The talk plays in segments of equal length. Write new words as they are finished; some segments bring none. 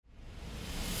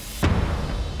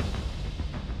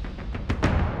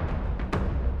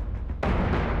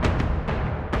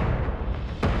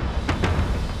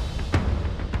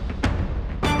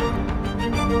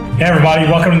Hey, everybody.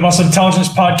 Welcome to the Muscle Intelligence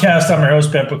Podcast. I'm your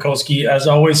host, Ben Pakulski. As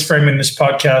always, framing this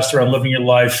podcast around living your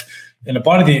life in a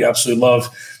body that you absolutely love.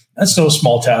 That's no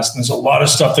small task. There's a lot of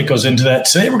stuff that goes into that.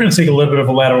 Today, we're going to take a little bit of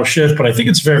a lateral shift, but I think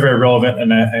it's very, very relevant.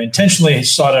 And I intentionally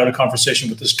sought out a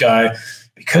conversation with this guy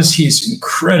because he's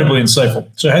incredibly insightful.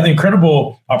 So I had the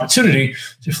incredible opportunity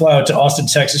to fly out to Austin,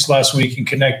 Texas last week and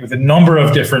connect with a number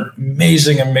of different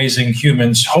amazing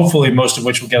humans, hopefully most of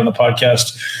which will get on the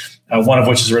podcast. One of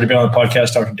which has already been on the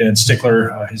podcast, Dr. Dan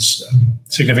Stickler, his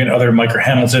significant other, Mike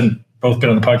Hamilton, both been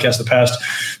on the podcast in the past.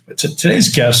 But today's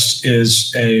guest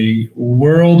is a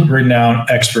world-renowned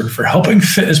expert for helping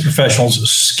fitness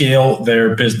professionals scale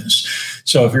their business.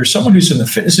 So if you're someone who's in the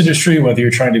fitness industry, whether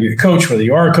you're trying to be a coach, whether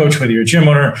you are a coach, whether you're a gym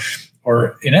owner,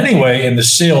 or in any way in the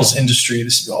sales industry,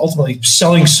 this is ultimately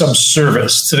selling some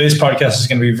service. Today's podcast is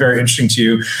going to be very interesting to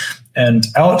you. And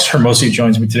Alex Hormozi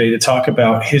joins me today to talk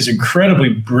about his incredibly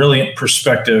brilliant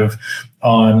perspective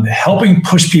on helping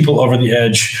push people over the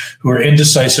edge who are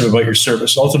indecisive about your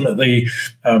service. Ultimately,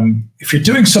 if you're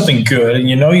doing something good and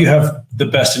you know you have the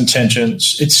best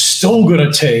intentions, it's still going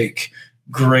to take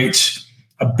great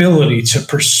ability to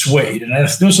persuade. And I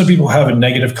know some people have a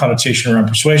negative connotation around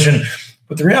persuasion,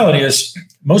 but the reality is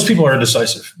most people are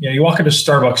indecisive. You know, you walk into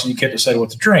Starbucks and you can't decide what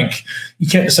to drink. You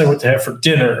can't decide what to have for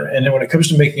dinner. And then when it comes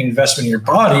to making an investment in your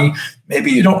body,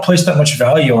 maybe you don't place that much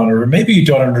value on it, or maybe you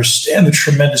don't understand the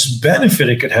tremendous benefit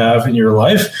it could have in your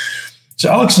life. So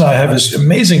Alex and I have this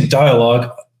amazing dialogue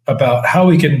about how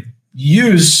we can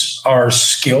use our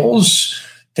skills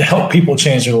to help people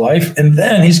change their life. And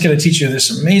then he's going to teach you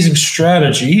this amazing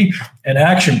strategy and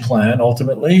action plan,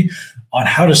 ultimately, on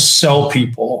how to sell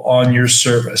people on your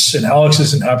service. And Alex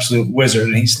is an absolute wizard,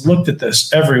 and he's looked at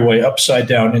this every way, upside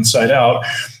down, inside out.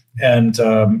 And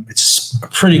it's a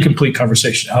pretty complete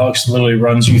conversation. Alex literally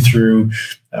runs you through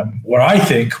what I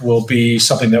think will be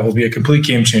something that will be a complete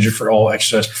game changer for all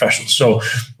exercise professionals. So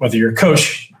whether you're a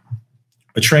coach,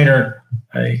 a trainer,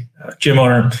 a gym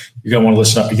owner, you're going to want to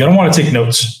listen up. You're going to want to take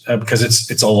notes because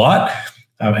it's a lot.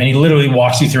 And he literally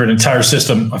walks you through an entire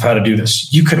system of how to do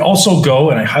this. You could also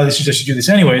go, and I highly suggest you do this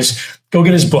anyways, go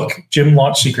get his book, Gym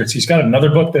Launch Secrets. He's got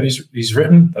another book that he's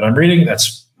written that I'm reading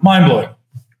that's mind-blowing.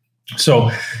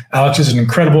 So Alex is an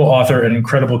incredible author, an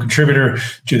incredible contributor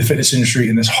to the fitness industry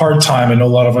in this hard time. I know a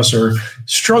lot of us are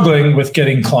struggling with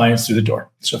getting clients through the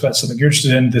door. So if that's something you're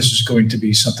interested in, this is going to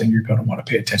be something you're going to want to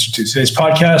pay attention to. Today's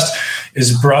podcast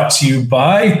is brought to you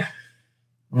by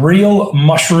Real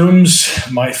Mushrooms,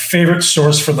 my favorite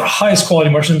source for the highest quality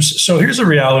mushrooms. So here's the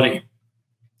reality.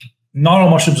 Not all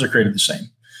mushrooms are created the same.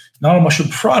 Not all mushroom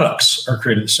products are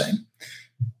created the same.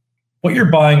 What you're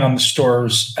buying on the store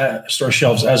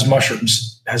shelves as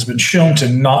mushrooms has been shown to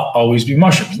not always be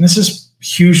mushrooms. And this is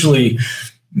hugely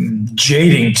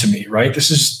jading to me, right?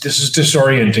 This is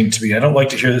disorienting to me. I don't like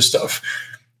to hear this stuff.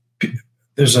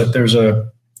 There's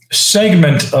a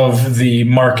segment of the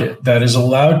market that is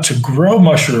allowed to grow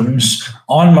mushrooms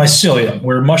on mycelium,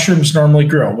 where mushrooms normally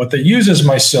grow. What they use as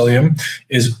mycelium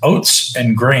is oats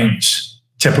and grains.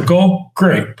 Typical,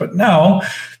 great. But now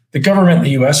the government in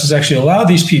the US has actually allowed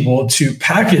these people to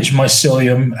package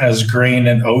mycelium as grain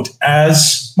and oat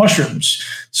as mushrooms.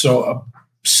 So a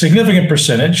significant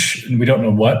percentage, and we don't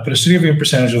know what, but a significant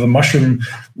percentage of the mushroom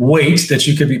weight that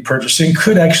you could be purchasing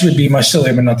could actually be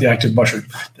mycelium and not the active mushroom.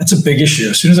 That's a big issue.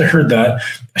 As soon as I heard that,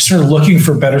 I started looking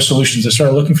for better solutions. I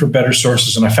started looking for better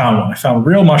sources, and I found one. I found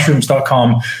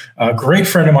realmushrooms.com. A great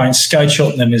friend of mine, Sky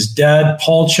Chilton, and his dad,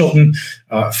 Paul Chilton,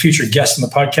 future guest on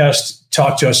the podcast,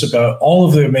 talked to us about all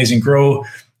of the amazing grow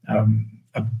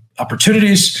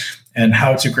opportunities and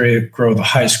how to grow the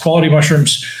highest quality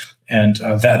mushrooms. And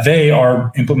that they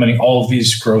are implementing all of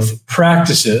these growth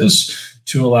practices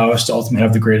to allow us to ultimately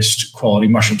have the greatest quality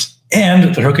mushrooms.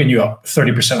 And they're hooking you up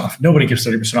 30% off. Nobody gives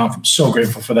 30% off. I'm so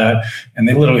grateful for that. And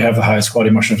they literally have the highest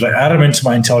quality mushrooms. I add them into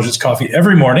my intelligence coffee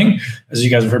every morning. As you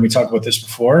guys have heard me talk about this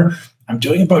before, I'm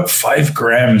doing about 5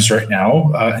 grams right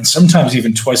now, and sometimes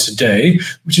even twice a day,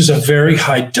 which is a very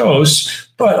high dose.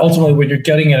 But ultimately, when you're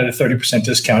getting it at a 30%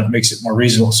 discount, it makes it more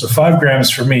reasonable. So 5 grams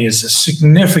for me is a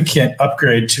significant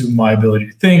upgrade to my ability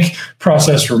to think,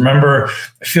 process, remember.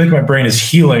 I feel like my brain is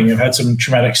healing. I've had some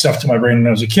traumatic stuff to my brain when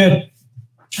I was a kid.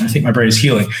 I think my brain is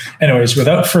healing. Anyways,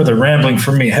 without further rambling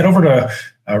from me, head over to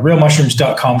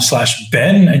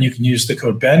realmushrooms.com/Ben, and you can use the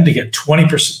code Ben to get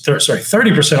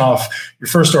 30% off your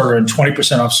first order and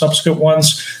 20% off subsequent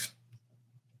ones.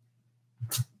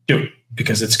 Do it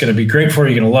because it's going to be great for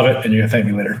you. You're going to love it, and you're going to thank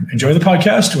me later. Enjoy the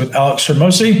podcast with Alex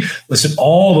Hormozi. Listen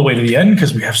all the way to the end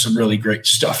because we have some really great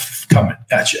stuff coming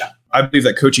at you. I believe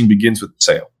that coaching begins with the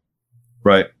sale,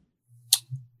 right?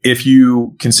 if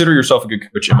you consider yourself a good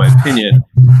coach, in my opinion,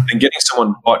 then getting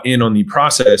someone bought in on the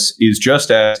process is just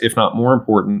as, if not more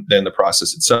important than the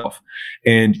process itself.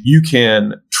 And you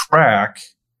can track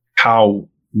how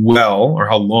well or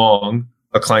how long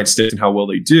a client sticks and how well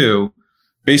they do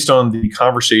based on the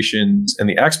conversations and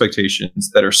the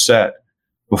expectations that are set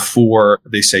before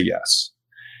they say yes.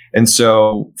 And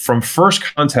so from first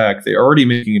contact, they're already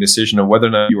making a decision on whether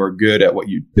or not you are good at what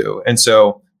you do. And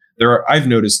so I've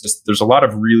noticed there's a lot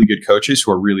of really good coaches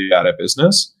who are really bad at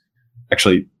business.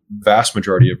 Actually, vast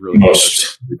majority of really good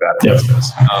coaches are really bad at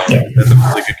business. And the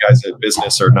really good guys at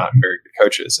business are not very good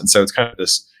coaches. And so it's kind of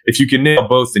this, if you can nail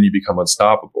both, then you become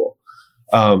unstoppable.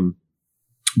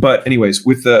 But anyways,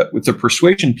 with the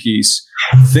persuasion piece,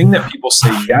 the thing that people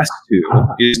say yes to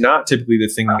is not typically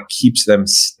the thing that keeps them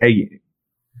staying.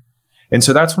 And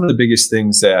so that's one of the biggest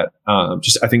things that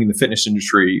I think in the fitness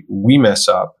industry, we mess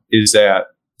up is that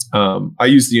I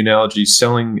use the analogy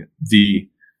selling the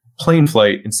plane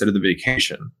flight instead of the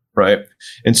vacation, right?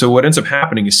 And so what ends up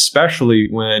happening, especially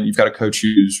when you've got a coach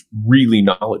who's really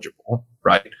knowledgeable,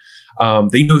 right?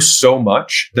 They know so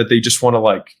much that they just want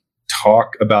to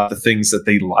talk about the things that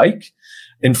they like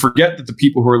and forget that the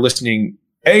people who are listening,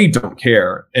 A, don't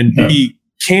care, and B,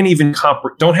 can't even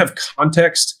don't have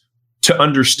context to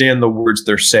understand the words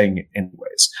they're saying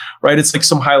anyways, right? It's like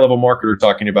some high level marketer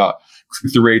talking about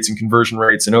click-through rates and conversion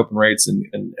rates and open rates and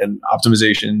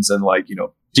optimizations and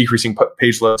decreasing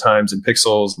page load times and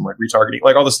pixels and retargeting,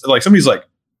 all this. Somebody's like,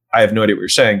 I have no idea what you're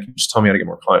saying. Can you just tell me how to get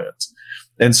more clients?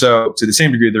 And so to the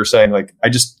same degree, they're saying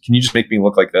can you just make me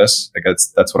look like this?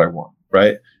 That's what I want,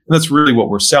 right? And that's really what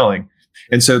we're selling.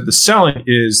 And so the selling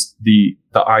is the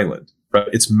island, right?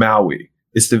 It's Maui.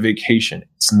 It's the vacation.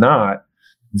 It's not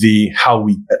the how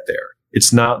we get there.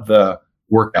 It's not the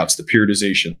workouts, the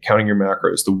periodization, counting your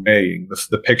macros, the weighing,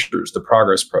 the pictures, the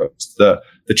progress probes, the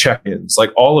check-ins,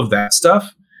 all of that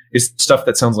stuff is stuff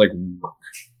that sounds like work,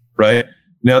 right?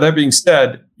 Now, that being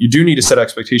said, you do need to set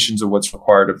expectations of what's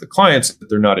required of the clients so that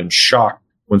they're not in shock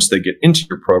once they get into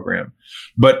your program.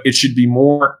 But it should be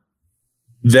more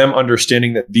them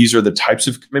understanding that these are the types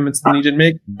of commitments they need to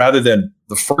make, rather than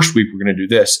the first week we're going to do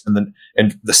this,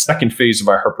 and the second phase of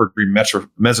our hypertrophy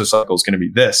mesocycle is going to be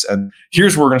this, and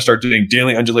here's where we're going to start doing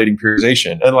daily undulating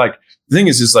periodization. And the thing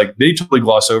is they totally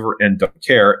gloss over and don't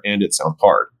care, and it sounds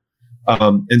hard.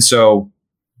 And so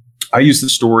I use the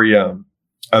story of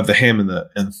the ham and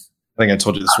I think I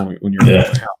told you this when you were in the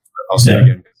house, but I'll say it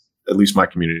again. At least my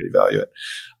community value it.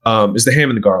 Is the ham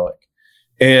and the garlic,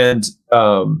 and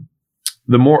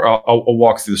the more I'll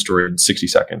walk through the story in 60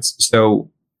 seconds. So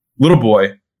little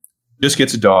boy just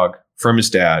gets a dog from his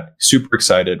dad, super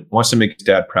excited, wants to make his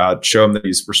dad proud, show him that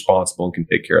he's responsible and can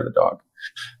take care of the dog.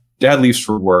 Dad leaves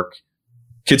for work.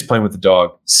 Kid's playing with the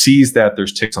dog, sees that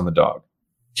there's ticks on the dog.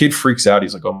 Kid freaks out.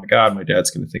 He's like, oh my God, my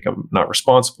dad's going to think I'm not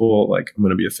responsible. I'm going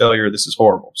to be a failure. This is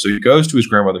horrible. So he goes to his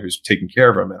grandmother who's taking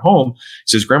care of him at home.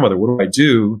 He says, grandmother, what do I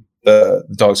do? The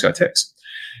dog's got ticks.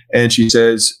 And she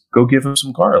says, go give him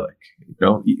some garlic.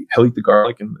 He'll eat the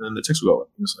garlic and the ticks will go away.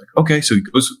 He's like, okay. So he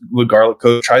goes with garlic,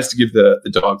 tries to give the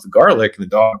dog the garlic, and the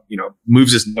dog,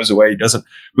 moves his nose away. He doesn't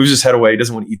moves his head away. He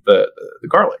doesn't want to eat the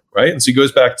garlic. Right. And so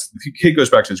the kid goes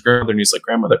back to his grandmother and he's like,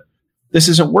 grandmother, this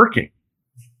isn't working.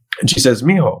 And she says,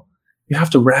 mijo, you have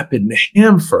to wrap it in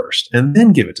ham first and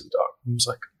then give it to the dog. He was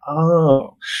like,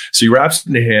 oh. So he wraps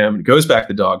it in ham, goes back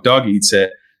to the dog eats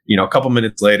it. A couple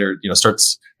minutes later,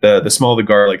 starts the smell of the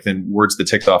garlic, then wards the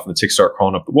ticks off and the ticks start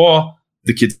crawling up the wall.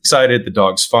 The kid's excited. The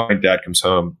dog's fine. Dad comes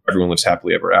home. Everyone lives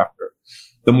happily ever after.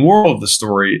 The moral of the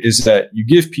story is that you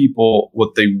give people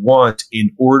what they want in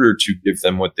order to give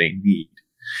them what they need.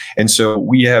 And so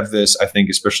we have this, I think,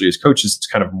 especially as coaches, this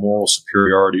kind of moral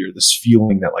superiority, or this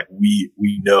feeling that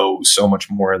we know so much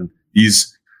more. And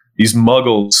these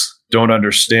muggles don't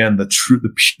understand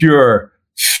the pure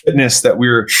fitness that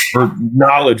or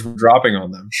knowledge we're dropping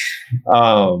on them.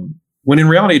 When in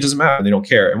reality, it doesn't matter. They don't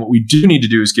care. And what we do need to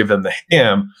do is give them the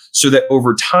ham so that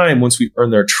over time, once we earn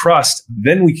their trust,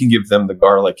 then we can give them the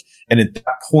garlic. And at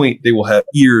that point, they will have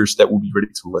ears that will be ready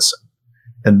to listen.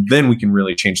 And then we can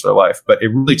really change their life. But it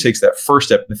really takes that first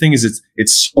step. The thing is,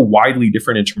 it's so widely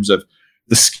different in terms of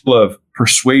the skill of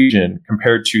persuasion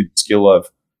compared to the skill of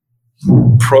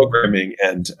programming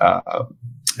and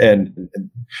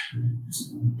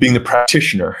being the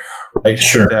practitioner, right?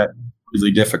 Sure. That's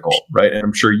really difficult, right? And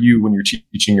I'm sure when you're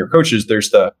teaching your coaches,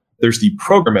 there's the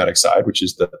programmatic side, which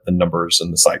is the numbers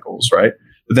and the cycles, right?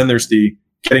 But then there's the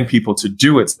getting people to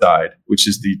do it side, which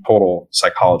is the total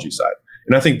psychology side.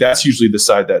 And I think that's usually the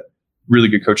side that really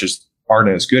good coaches aren't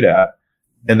as good at.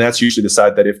 And that's usually the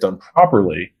side that, if done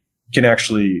properly, can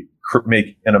actually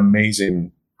make an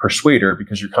amazing persuader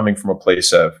because you're coming from a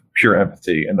place of pure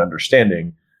empathy and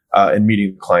understanding and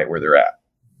meeting the client where they're at.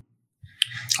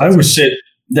 I always say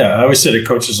to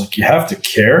coaches, like, you have to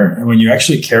care. And when you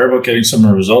actually care about getting some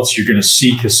results, you're going to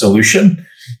seek a solution.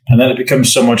 And then it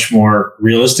becomes so much more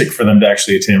realistic for them to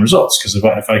actually attain results. Because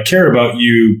if I care about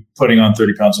you putting on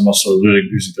 30 pounds of muscle or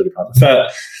losing 30 pounds of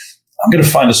fat, I'm going to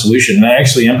find a solution. And I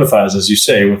actually empathize, as you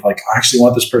say, with like, I actually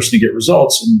want this person to get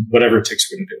results, and whatever it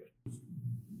takes, we're going to do it.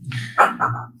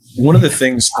 One of the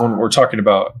things when we're talking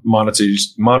about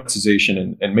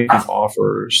monetization and making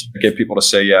offers to get people to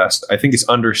say yes, I think it's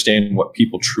understanding what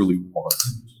people truly want,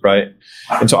 right?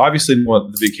 And so obviously they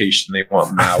want the vacation, they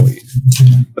want Maui.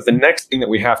 But the next thing that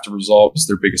we have to resolve is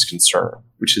their biggest concern,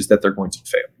 which is that they're going to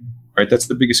fail, right? That's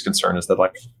the biggest concern, is that,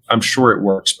 like, I'm sure it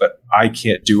works, but I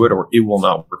can't do it, or it will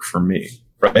not work for me,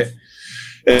 right?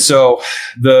 And so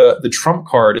the trump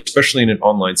card, especially in an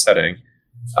online setting,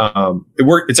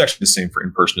 it's actually the same for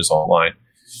in-person as online,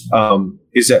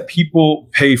 is that people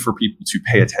pay for people to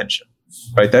pay attention,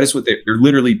 right? That is what they're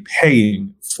literally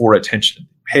paying for attention,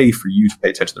 pay for you to pay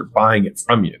attention. They're buying it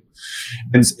from you.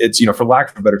 And it's, for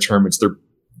lack of a better term, it's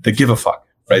they give a fuck,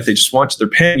 right? They're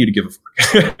paying you to give a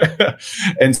fuck.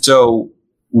 And so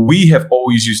we have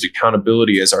always used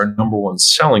accountability as our number one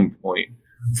selling point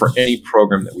for any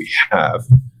program that we have,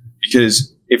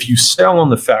 because if you sell on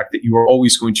the fact that you are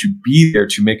always going to be there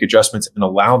to make adjustments and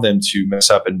allow them to mess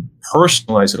up and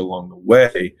personalize it along the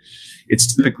way,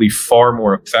 it's typically far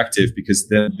more effective, because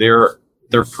then their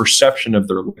perception of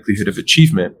their likelihood of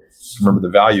achievement, remember the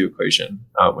value equation,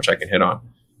 which I can hit on,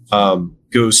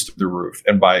 goes through the roof.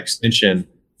 And by extension,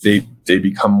 they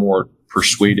become more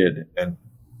persuaded and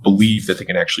believe that they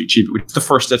can actually achieve it, which is the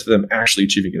first step to them actually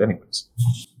achieving it anyways.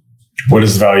 What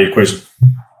is the value equation?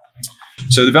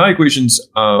 So the value equation's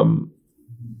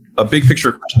a big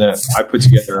picture question that I put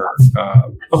together. I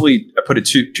put it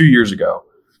two years ago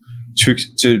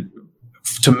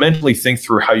to mentally think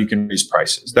through how you can raise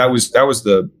prices. That was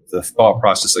the thought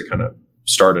process that kind of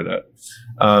started it.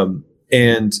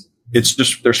 And it's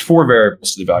just, there's 4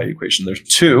 variables to the value equation. There's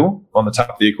 2 on the top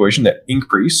of the equation that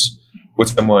increase what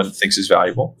someone thinks is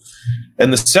valuable.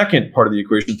 And the second part of the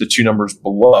equation is the 2 numbers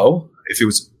below. If it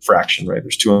was a fraction, right?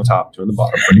 There's 2 on the top, 2 on the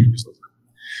bottom.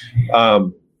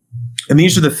 And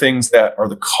these are the things that are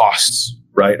the costs,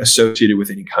 right, associated with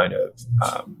any kind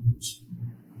of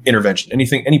intervention.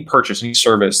 Any purchase, any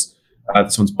service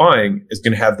that someone's buying is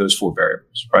going to have those 4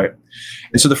 variables, right?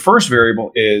 And so the first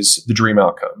variable is the dream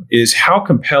outcome, is how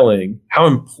compelling, how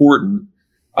important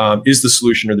is the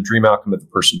solution or the dream outcome that the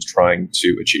person's trying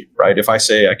to achieve, right? If I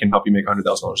say I can help you make $100,000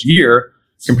 a year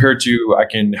compared to I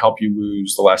can help you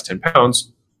lose the last 10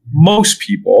 pounds, most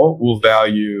people will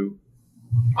value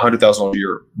 $100,000 a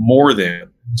year more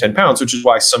than 10 pounds, which is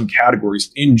why some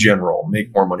categories in general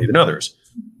make more money than others.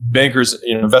 Bankers,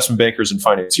 investment bankers and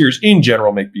financiers in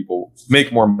general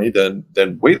make more money than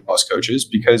weight loss coaches,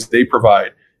 because they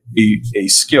provide a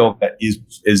skill that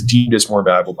is deemed as more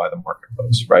valuable by the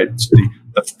marketplace, right? So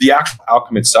the actual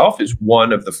outcome itself is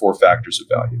one of the 4 factors of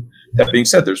value. That being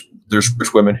said, there's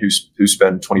rich women who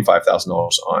spend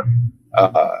 $25,000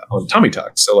 on tummy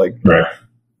tucks. So like, right.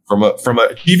 From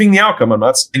achieving the outcome, I'm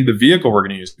not saying the vehicle we're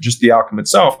going to use, but just the outcome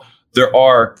itself, there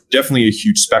are definitely a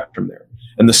huge spectrum there.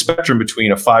 And the spectrum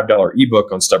between a $5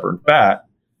 ebook on stubborn fat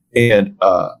and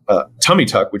a tummy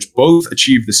tuck, which both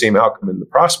achieve the same outcome in the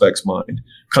prospect's mind,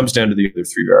 comes down to the other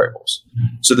 3 variables.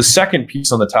 So the second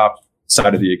piece on the top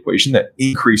side of the equation that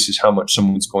increases how much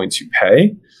someone's going to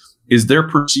pay is their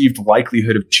perceived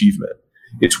likelihood of achievement.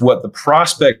 It's what the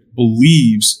prospect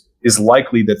believes is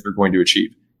likely that they're going to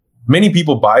achieve. Many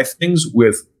people buy things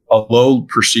with a low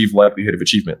perceived likelihood of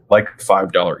achievement, like a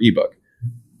 $5 ebook.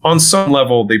 On some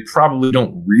level, they probably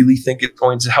don't really think it's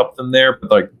going to help them there,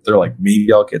 but they're like,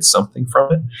 maybe I'll get something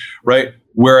from it, right?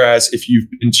 Whereas if you've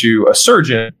been to a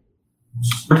surgeon,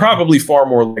 you're probably far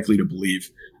more likely to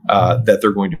believe that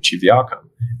they're going to achieve the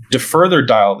outcome. To further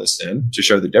dial this in, to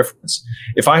show the difference,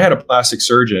 if I had a plastic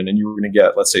surgeon and you were going to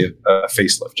get, let's say, a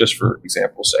facelift, just for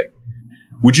example's sake,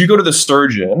 would you go to the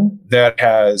surgeon that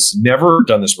has never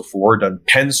done this before, done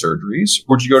 10 surgeries,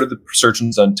 or would you go to the surgeon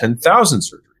that's done 10,000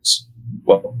 surgeries?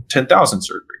 Well, 10,000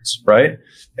 surgeries, right?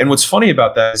 And what's funny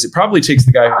about that is it probably takes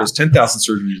the guy who does 10,000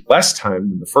 surgeries less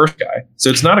time than the first guy. So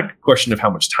it's not a question of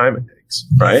how much time it takes,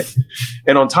 right?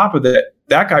 And on top of that,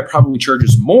 that guy probably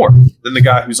charges more than the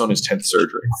guy who's on his 10th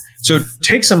surgery. So it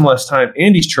takes him less time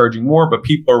and he's charging more, but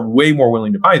people are way more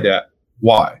willing to buy that.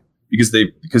 Why? Because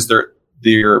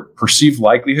their perceived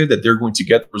likelihood that they're going to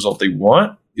get the result they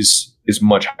want is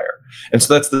much higher. And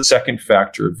so that's the second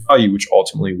factor of value, which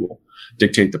ultimately will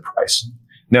dictate the price.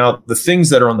 Now, the things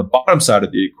that are on the bottom side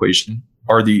of the equation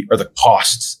the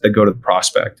costs that go to the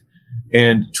prospect.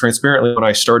 And transparently, when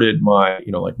I started my,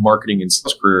 like marketing and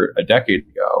sales career a decade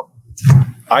ago,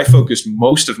 I focused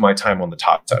most of my time on the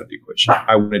top side of the equation.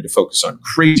 I wanted to focus on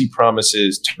crazy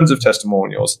promises, tons of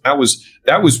testimonials. That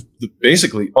was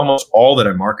basically almost all that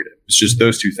I marketed. It's just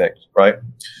those two things, right?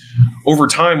 Over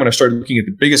time, when I started looking at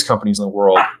the biggest companies in the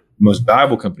world, the most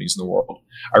valuable companies in the world,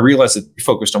 I realized that they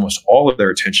focused almost all of their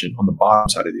attention on the bottom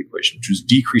side of the equation, which was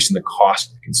decreasing the cost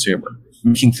of the consumer,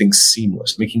 making things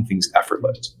seamless, making things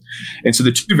effortless. And so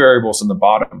the two variables on the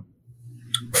bottom,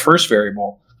 first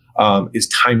variable is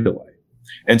time delay.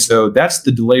 And so that's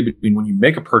the delay between when you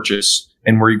make a purchase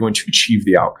and where you're going to achieve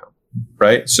the outcome,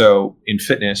 right? So in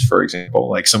fitness, for example,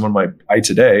 like someone might buy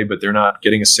today, but they're not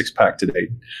getting a six-pack today.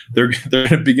 They're going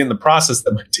to begin the process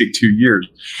that might take 2 years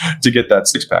to get that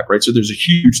six-pack, right? So there's a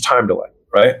huge time delay,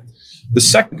 right? The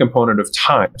second component of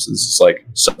time, so this is like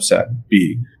subset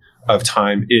B of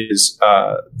time, is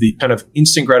the kind of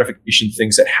instant gratification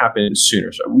things that happen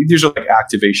sooner. So these are like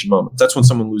activation moments. That's when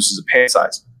someone loses a pant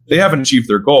size. They haven't achieved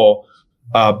their goal,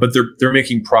 but they're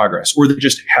making progress, or they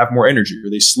just have more energy, or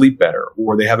they sleep better,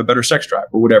 or they have a better sex drive,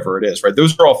 or whatever it is, right?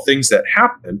 Those are all things that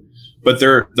happen, but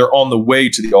they're on the way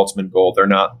to the ultimate goal. They're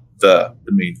not the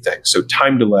main thing. So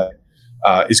time delay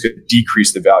is going to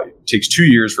decrease the value. It takes 2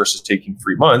 years versus taking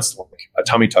 3 months, like a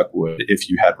tummy tuck would if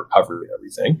you had recovery and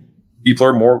everything. People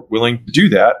are more willing to do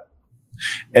that.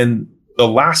 And the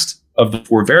last of the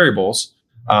four variables,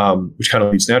 which kind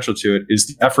of leads natural to it, is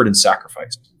the effort and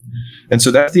sacrifice. And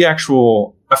so that's the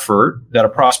actual effort that a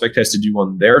prospect has to do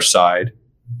on their side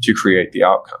to create the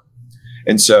outcome.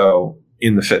 And so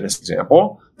in the fitness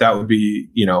example, that would be,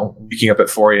 waking up at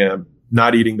 4 a.m.,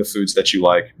 not eating the foods that you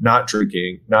like, not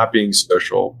drinking, not being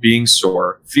social, being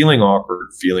sore, feeling awkward,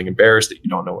 feeling embarrassed that you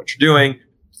don't know what you're doing,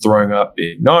 throwing up,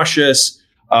 being nauseous,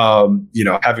 having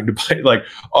to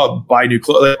buy new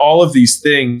clothes. Like, all of these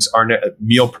things are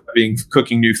meal prepping,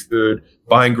 cooking new food,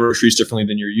 buying groceries differently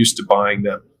than you're used to buying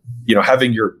them,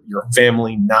 having your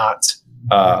family not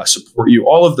support you.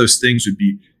 All of those things would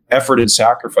be effort and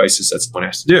sacrifices that someone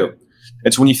has to do.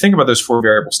 And so when you think about those four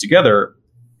variables together,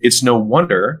 it's no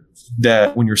wonder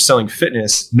that when you're selling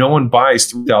fitness, no one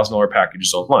buys $3,000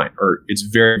 packages online, or it's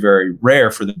very, very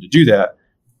rare for them to do that.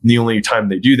 And the only time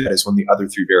they do that is when the other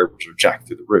three variables are jacked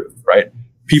through the roof, right?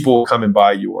 People will come and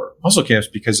buy your muscle camps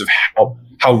because of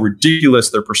how ridiculous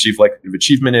their perceived likelihood of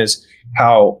achievement is,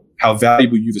 how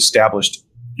valuable you've established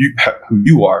who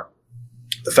you are,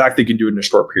 the fact they can do it in a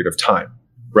short period of time,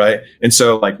 right? And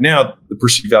so like now the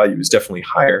perceived value is definitely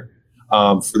higher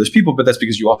for those people, but that's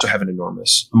because you also have a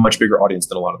much bigger audience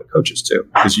than a lot of the coaches too,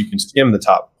 because you can skim the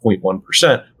top 0.1%,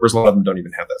 whereas a lot of them don't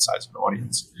even have that size of an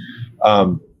audience.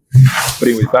 But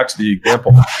anyways, back to the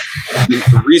example.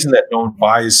 The reason that no one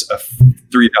buys a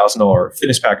 $3,000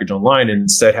 fitness package online and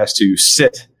instead has to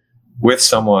sit with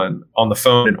someone on the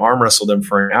phone and arm wrestle them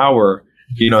for an hour,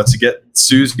 to get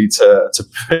Susie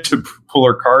to pull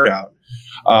her card out,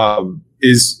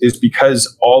 is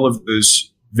because all of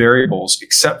those variables,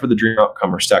 except for the dream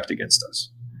outcome, are stacked against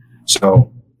us.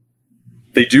 So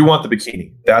they do want the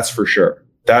bikini, that's for sure.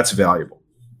 That's valuable.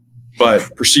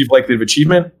 But perceived likelihood of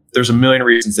achievement, there's a million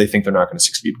reasons they think they're not going to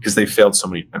succeed because they failed so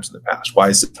many times in the past. Why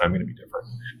is the time going to be different?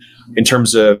 In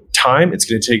terms of time, it's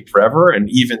going to take forever. And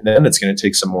even then, it's going to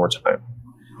take some more time.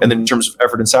 And then in terms of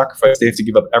effort and sacrifice, they have to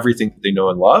give up everything that they know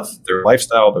and love, their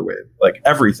lifestyle, their way, like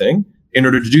everything, in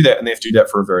order to do that. And they have to do that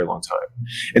for a very long time.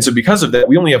 And so because of that,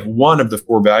 we only have one of the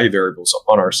four value variables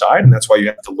on our side. And that's why you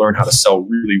have to learn how to sell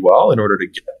really well in order to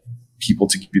get people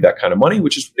to give you that kind of money,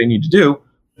 which is what they need to do.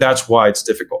 That's why it's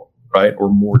difficult, right? Or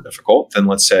more difficult than,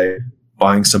 let's say,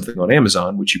 buying something on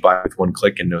Amazon, which you buy with one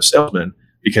click and no salesman,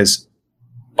 because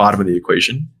bottom of the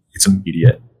equation, it's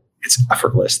immediate. It's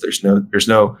effortless. There's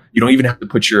no, you don't even have to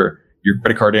put your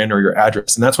credit card in or your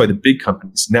address. And that's why the big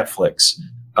companies, Netflix,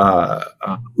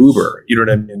 Uber, you know what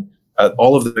I mean?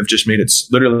 All of them have just made it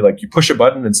literally like you push a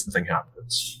button and something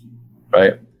happens,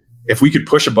 right? If we could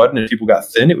push a button and people got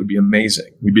thin, it would be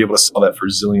amazing. We'd be able to sell that for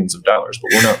zillions of dollars, but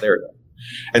we're not there yet.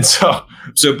 And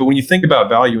but when you think about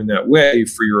value in that way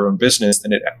for your own business,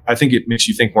 then I think it makes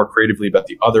you think more creatively about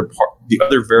the other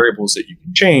variables that you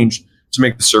can change to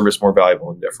make the service more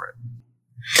valuable and different.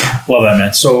 Love that,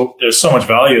 man. So there's so much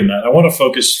value in that. I want to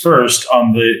focus first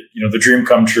on the dream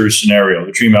come true scenario,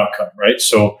 the dream outcome, right?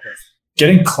 So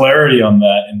getting clarity on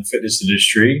that in the fitness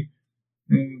industry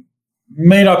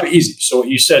may not be easy. So what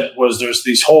you said was there's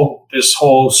this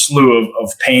whole slew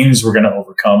of pains we're going to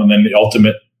overcome, and then the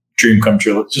ultimate dream come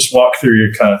true. Let's just walk through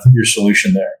your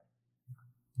solution there,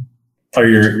 or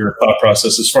your thought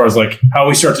process as far as like how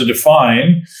we start to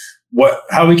define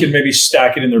how we can maybe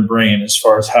stack it in their brain as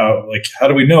far as how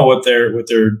do we know what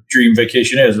their dream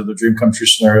vacation is, or the dream come true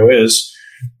scenario is?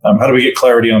 How do we get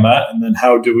clarity on that? And then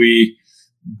how do we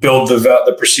build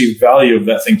the perceived value of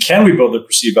that thing? Can we build the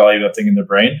perceived value of that thing in their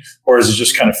brain, or is it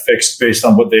just kind of fixed based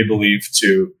on what they believe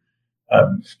to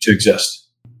exist?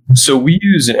 So we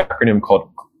use an acronym called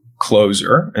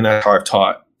CLOSER, and that's how I've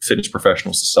taught fitness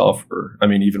professionals to sell for,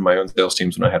 even my own sales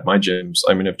teams when I had my gyms.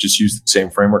 I've just used the same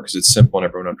framework because it's simple and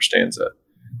everyone understands it.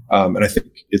 And I think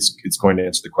it's going to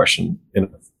answer the question in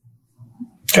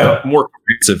a more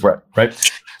comprehensive way,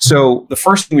 right? So the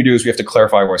first thing we do is we have to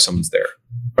clarify why someone's there,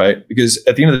 right? Because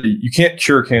at the end of the day, you can't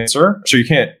cure cancer. So you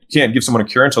can't give someone a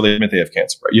cure until they admit they have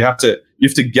cancer, right? You have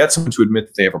to get someone to admit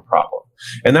that they have a problem.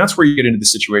 And that's where you get into the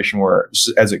situation where,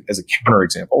 as a counter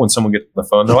example, when someone gets on the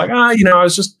phone, they're like, I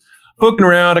was just poking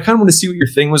around. I kind of want to see what your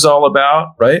thing was all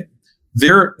about, right?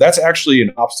 That's actually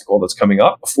an obstacle that's coming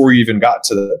up before you even got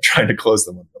to trying to close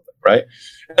them on something, right?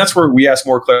 And that's where we ask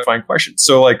more clarifying questions.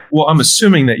 So I'm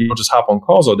assuming that you don't just hop on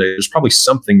calls all day. There's probably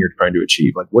something you're trying to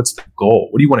achieve. What's the goal?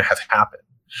 What do you want to have happen?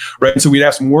 Right? And so we'd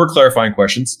ask more clarifying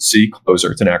questions. C,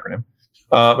 CLOSER, it's an acronym.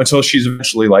 Until she's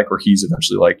eventually or he's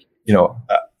eventually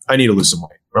I need to lose some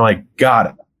weight. We're like, got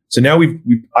it. So now we've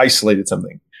isolated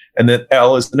something. And then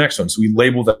L is the next one. So we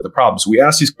label that the problem. So we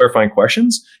ask these clarifying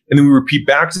questions, and then we repeat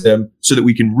back to them so that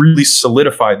we can really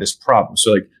solidify this problem.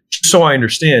 So just so I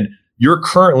understand, you're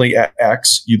currently at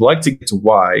X, you'd like to get to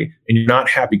Y, and you're not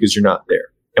happy because you're not there.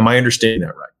 Am I understanding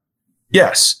that right?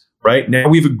 Yes. Right? Now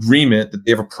we have agreement that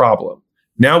they have a problem.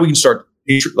 Now we can start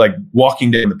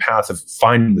walking down the path of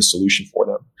finding the solution for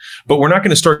them. But we're not going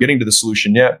to start getting to the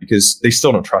solution yet because they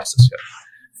still don't trust us yet.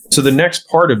 So the next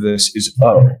part of this is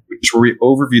O, which is where we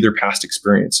overview their past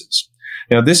experiences.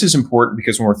 Now, this is important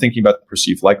because when we're thinking about the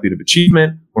perceived likelihood of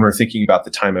achievement, when we're thinking about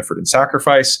the time, effort, and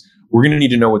sacrifice, we're going to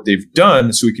need to know what they've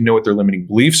done so we can know what their limiting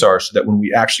beliefs are, so that when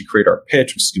we actually create our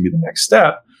pitch, which is going to be the next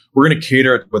step, we're going to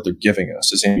cater to what they're giving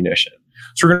us as ammunition.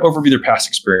 So we're going to overview their past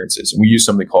experiences. And we use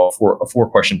something called a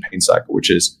 4-question pain cycle,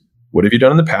 which is, what have you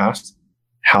done in the past?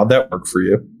 How'd that work for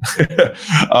you?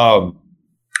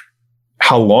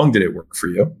 How long did it work for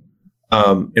you?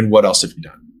 And what else have you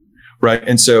done? Right.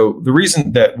 And so the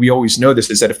reason that we always know this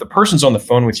is that if the person's on the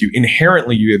phone with you,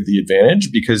 inherently you have the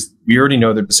advantage because we already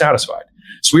know they're dissatisfied.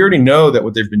 So we already know that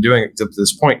what they've been doing up to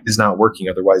this point is not working.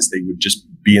 Otherwise, they would just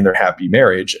be in their happy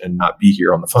marriage and not be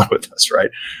here on the phone with us. Right.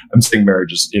 I'm saying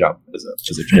marriage is,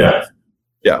 as a joke.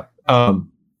 Yeah.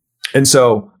 And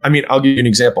so, I'll give you an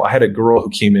example. I had a girl who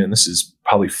came in, this is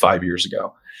probably 5 years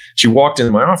ago. She walked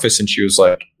into my office and she was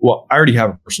like, well, I already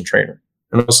have a personal trainer.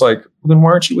 And I was like, well, then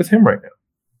why aren't you with him right now?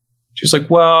 She's like,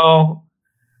 well,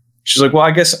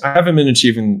 I guess I haven't been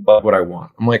achieving what I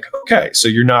want. I'm like, okay, so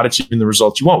you're not achieving the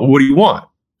results you want. Well, what do you want?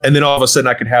 And then all of a sudden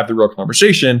I could have the real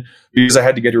conversation because I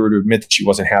had to get her to admit that she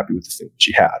wasn't happy with the thing that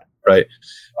she had. Right.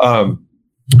 So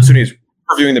anyways,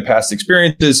 reviewing the past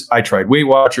experiences, I tried Weight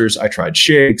Watchers, I tried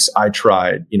shakes, I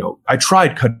tried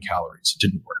cutting calories. It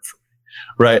didn't work for me.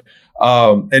 Right.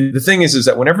 And the thing is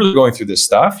that whenever they're going through this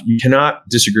stuff, you cannot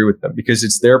disagree with them because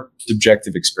it's their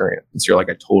subjective experience. And so you're like,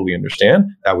 I totally understand.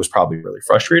 That was probably really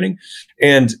frustrating.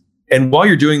 And while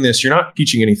you're doing this, you're not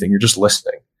teaching anything. You're just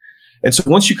listening. And so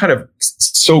once you kind of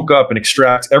soak up and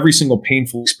extract every single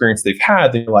painful experience they've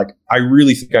had, then you're like, I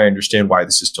really think I understand why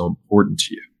this is so important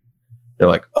to you. They're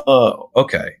like, oh,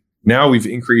 okay. Now we've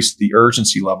increased the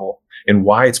urgency level and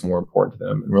why it's more important to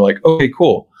them. And we're like, okay,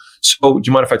 cool. So do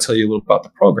you mind if I tell you a little about the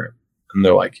program? And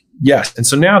they're like, yes. And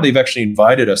so now they've actually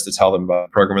invited us to tell them about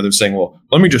the program. And they're saying, well,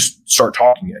 let me just start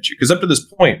talking at you. Because up to this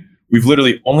point, we've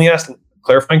literally only asked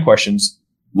clarifying questions,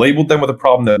 labeled them with a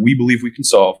problem that we believe we can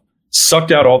solve,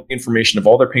 sucked out all the information of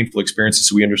all their painful experiences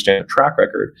so we understand their track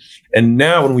record. And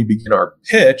now when we begin our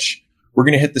pitch, we're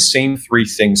going to hit the same 3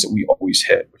 things that we always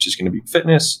hit, which is going to be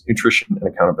fitness, nutrition,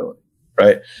 and accountability,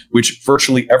 right? Which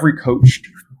virtually every coach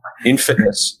in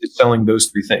fitness is selling those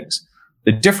 3 things.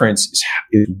 The difference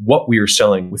is what we are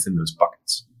selling within those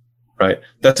buckets, right?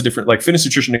 That's a different, fitness,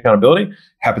 nutrition, accountability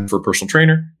happens for a personal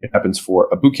trainer. It happens for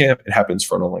a boot camp. It happens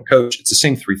for an online coach. It's the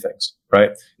same 3 things,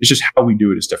 right? It's just how we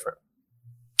do it is different.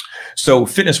 So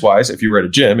fitness wise, if you were at a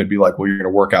gym, it'd be like, well, you're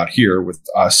going to work out here with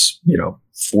us,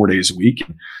 4 days a week.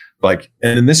 And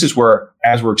then this is where,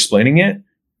 as we're explaining it,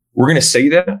 we're going to say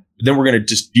that, but then we're going to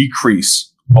just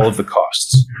decrease all of the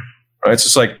costs, right? It's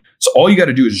just so all you got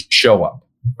to do is show up.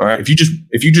 All right. If you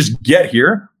just get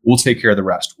here, we'll take care of the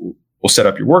rest. We'll set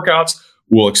up your workouts.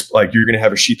 You're going to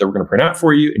have a sheet that we're going to print out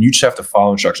for you, and you just have to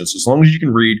follow instructions. So as long as you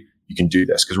can read, you can do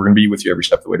this because we're going to be with you every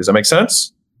step of the way. Does that make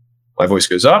sense? My voice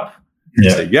goes up.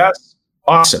 You say yes.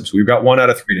 Awesome. So we've got 1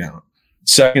 out of 3 down.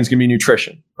 Second is going to be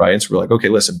nutrition, right? And so we're like, okay,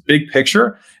 listen, big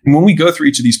picture. And when we go through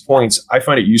each of these points, I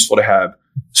find it useful to have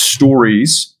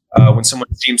stories when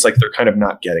someone seems like they're kind of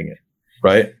not getting it,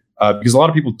 right? Because a lot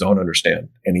of people don't understand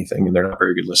anything and they're not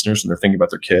very good listeners and they're thinking about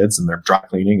their kids and they're dry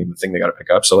cleaning and the thing they got to pick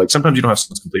up. So like sometimes you don't have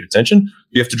someone's complete attention.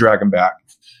 You have to drag them back.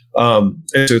 And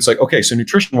so it's like, okay, so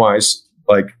nutrition wise,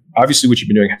 like obviously what you've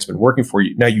been doing has been working for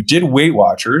you. Now you did Weight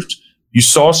Watchers, you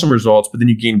saw some results, but then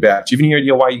you gained back. Do you have any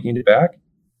idea why you gained it back?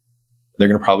 They're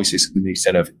going to probably say something to the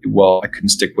extent of, well, I couldn't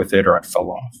stick with it or I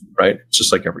fell off, right? It's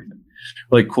just like everything.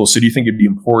 Like, cool. So do you think it'd be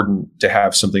important to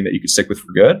have something that you could stick with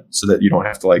for good so that you don't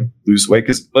have to like lose weight?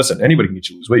 Because listen, anybody can get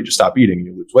you to lose weight. Just stop eating and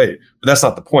you lose weight. But that's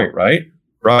not the point, right?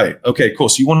 Right. Okay, cool.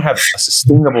 So you want to have a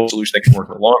sustainable solution that can work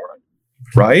in the long run,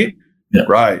 right? Yeah.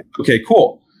 Right. Okay,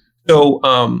 cool. So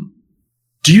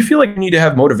do you feel like you need to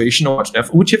have motivation to watch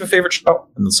Netflix? Would you have a favorite show?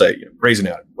 And they'll say, Grey's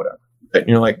Anatomy, whatever. And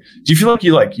you're like, do you feel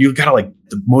like you got like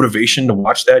the motivation to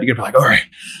watch that? You got to be like, all right,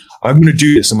 I'm going to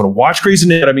do this. I'm going to watch Grey's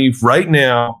Anatomy right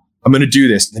now. I'm going to do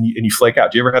this. And you flake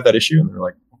out. Do you ever have that issue? And they're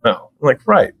like, no. I'm like,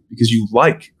 right. Because you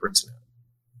like Grey's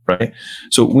Anatomy, right?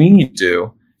 So what we need to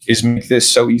do is make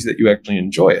this so easy that you actually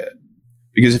enjoy it.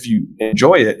 Because if you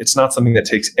enjoy it, it's not something that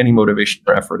takes any motivation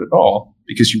or effort at all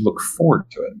because you look forward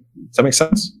to it. Does that make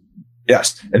sense?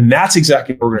 Yes. And that's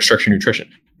exactly how we're going to structure nutrition.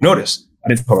 Notice, I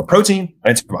didn't talk about protein. I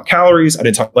didn't talk about calories. I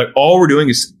didn't talk, like all we're doing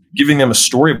is giving them a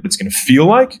story of what it's going to feel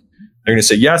like. They're going to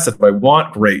say, yes, that's what I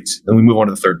want. Great. Then we move on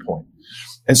to the third point.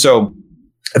 And so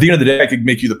at the end of the day, I could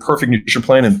make you the perfect nutrition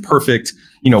plan and perfect,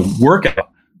 workout.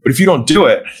 But if you don't do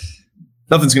it,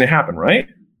 nothing's going to happen, right?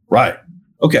 Right.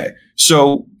 Okay.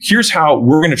 So here's how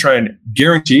we're going to try and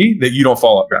guarantee that you don't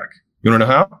fall off track. You want to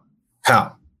know how?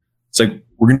 How? It's like,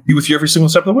 we're going to be with you every single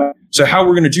step of the way. So how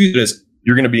we're going to do this,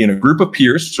 you're going to be in a group of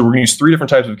peers. So we're going to use 3 different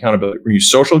types of accountability. We're going to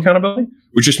use social accountability,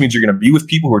 which just means you're going to be with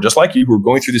people who are just like you, who are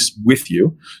going through this with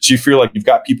you. So you feel like you've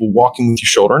got people walking with you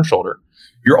shoulder to shoulder.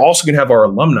 You're also going to have our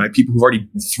alumni, people who've already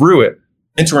been through it,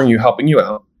 mentoring you, helping you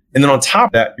out. And then on top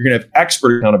of that, you're going to have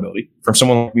expert accountability from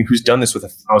someone like me who's done this with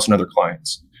 1,000 other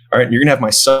clients. All right. And you're going to have my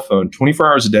cell phone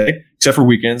 24 hours a day, except for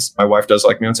weekends. My wife does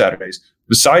like me on Saturdays.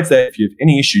 Besides that, if you have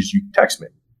any issues, you can text me.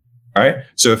 All right.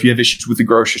 So if you have issues with the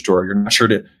grocery store, you're not sure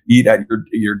to eat at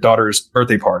your daughter's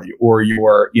birthday party, or you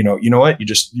are, you know what?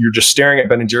 You're just staring at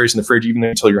Ben and Jerry's in the fridge, even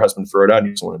until your husband throw it out and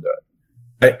you just want to do it.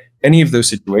 Right? Any of those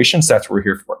situations, that's what we're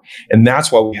here for. And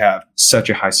that's why we have such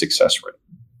a high success rate.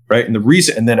 Right. And the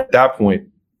reason, and then at that point,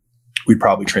 we'd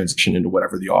probably transition into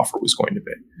whatever the offer was going to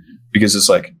be, because it's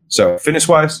like, so fitness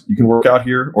wise, you can work out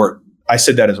here, or I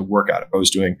said that as a workout. If I was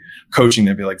doing coaching,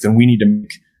 they'd be like, then we need to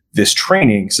make this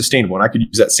training sustainable. And I could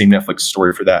use that same Netflix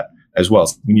story for that as well.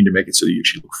 So we need to make it so that you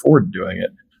actually look forward to doing it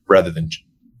rather than,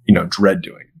 dread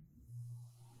doing it.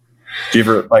 Do you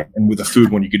ever and with the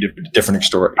food one, you could do a different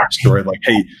story like,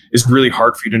 hey, it's really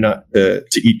hard for you to not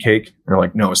to eat cake. And they're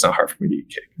like, no, it's not hard for me to eat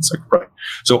cake. It's like, right.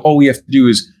 So all we have to do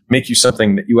is make you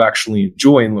something that you actually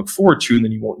enjoy and look forward to, and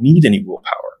then you won't need any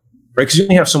willpower, right? Because you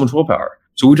only have so much willpower.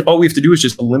 So all we have to do is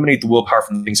just eliminate the willpower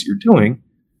from the things that you're doing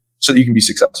so that you can be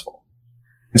successful.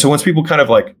 And so once people kind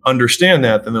of understand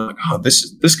that, then they're like, oh,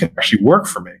 this can actually work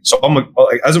for me. So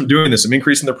as I'm doing this, I'm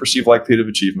increasing their perceived likelihood of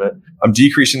achievement. I'm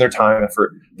decreasing their time,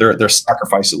 effort, their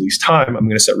sacrifice, at least time. I'm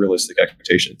going to set realistic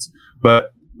expectations.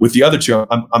 But with the other two,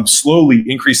 I'm slowly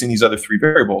increasing these other 3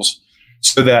 variables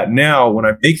so that now when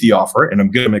I make the offer, and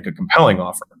I'm going to make a compelling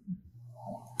offer,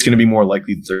 it's going to be more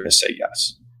likely that they're going to say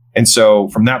yes. And so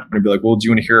from that point, I'd be like, well, do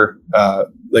you want to hear,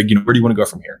 where do you want to go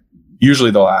from here?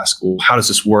 Usually they'll ask, well, how does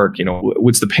this work?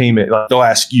 What's the payment? They'll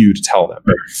ask you to tell them.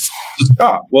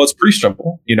 Well, it's pretty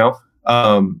simple.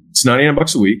 It's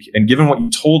 $99 a week. And given what you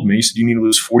told me, you said you need to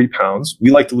lose 40 pounds. We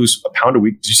like to lose a pound a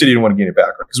week because you said you didn't want to gain it back.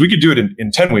 Because we could do it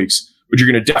in 10 weeks, but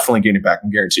you're going to definitely gain it back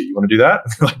and guarantee it. You want to do that?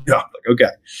 Like, no. I'm like,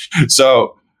 okay.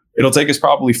 So it'll take us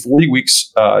probably 40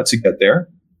 weeks to get there,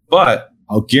 but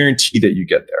I'll guarantee that you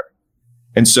get there.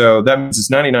 And so that means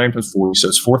it's 99 plus 40. So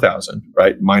it's 4,000,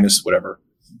 right? Minus whatever.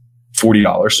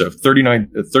 $40, so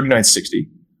 $39.60,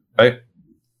 right?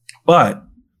 But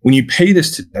when you pay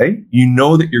this today, you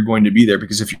know that you're going to be there,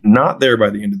 because if you're not there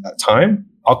by the end of that time,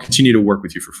 I'll continue to work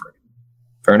with you for free.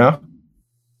 Fair enough?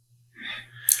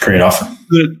 Great offer.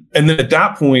 And then at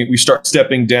that point, we start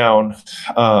stepping down,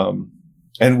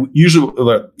 and usually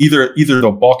either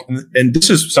they'll bulk, and this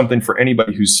is something for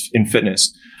anybody who's in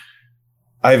fitness.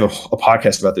 I have a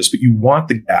podcast about this, but you want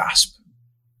the gasp.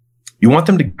 You want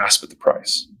them to gasp at the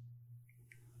price.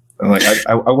 I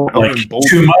want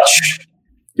too much.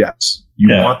 Yes.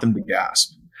 You want them to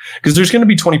gasp, because there's going to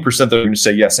be 20% that are going to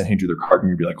say yes and hand you their card, and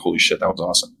you'll be like, holy shit, that was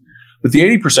awesome. But the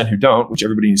 80% who don't, which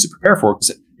everybody needs to prepare for,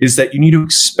 is that you need to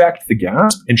expect the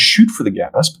gasp and shoot for the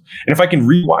gasp. And if I can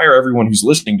rewire everyone who's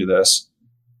listening to this,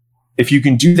 if you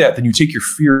can do that, then you take your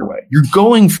fear away. You're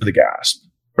going for the gasp,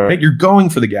 right? You're going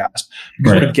for the gasp.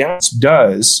 Because what a gasp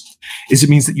does is it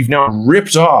means that you've now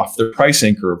ripped off the price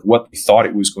anchor of what they thought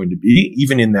it was going to be,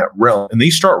 even in that realm. And they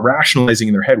start rationalizing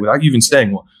in their head without even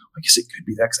saying, well, I guess it could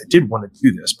be that because I did want to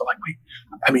do this. But like, wait,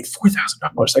 I mean,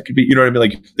 $4,000, that could be, you know what I mean?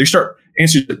 Like they start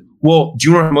answering, well, do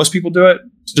you know how most people do it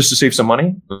just to save some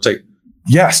money? It's like,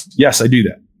 yes, I do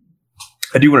that.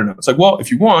 I do want to know. It's like, well, if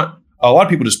you want, a lot of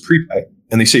people just prepay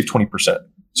and they save 20%.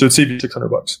 So it'd save you $600. Do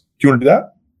you want to do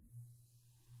that?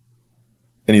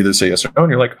 And either say yes or no.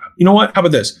 And you're like, you know what? How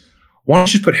about this? Why don't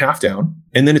you just put half down?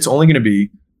 And then it's only going to be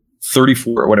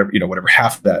 34 or whatever, whatever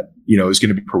half of that, is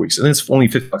going to be per week. So then it's only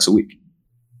 $50 a week.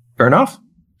 Fair enough.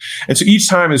 And so each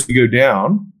time as we go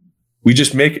down, we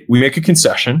make a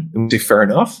concession and we say, fair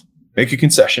enough, make a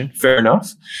concession, fair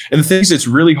enough. And the thing is, it's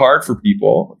really hard for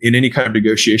people in any kind of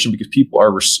negotiation because people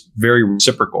are very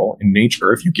reciprocal in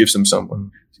nature. If you give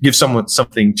someone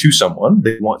something to someone,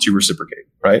 they want to reciprocate,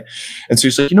 right? And so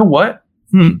it's like, you know what?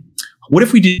 What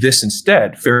if we did this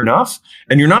instead? Fair enough.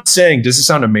 And you're not saying, does it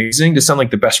sound amazing? Does it sound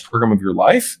like the best program of your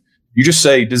life? You just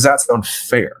say, does that sound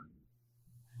fair?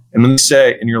 And when they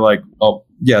say, and you're like, oh,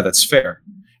 yeah, that's fair.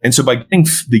 And so by getting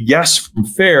the yes from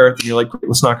fair, then you're like, great,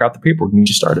 let's knock out the paperwork and get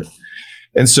you started.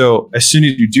 And so as soon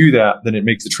as you do that, then it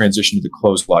makes the transition to the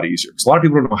close a lot easier. Because a lot of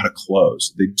people don't know how to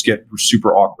close. They just get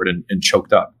super awkward and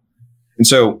choked up. And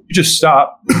so you just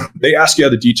stop. They ask you how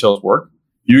the details work.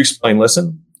 You explain,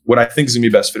 listen, what I think is going to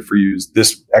be best fit for you is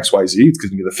this XYZ. It's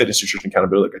going to be the fitness, nutrition,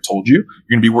 accountability, like I told you.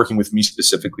 You're going to be working with me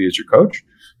specifically as your coach.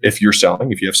 If you're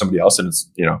selling, if you have somebody else, and it's,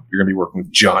 you're going to be working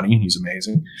with Johnny, and he's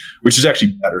amazing, which is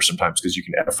actually better sometimes because you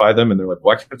can edify them. And they're like,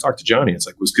 well, I can't talk to Johnny. It's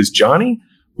like, well, because Johnny,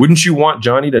 wouldn't you want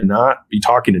Johnny to not be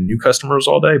talking to new customers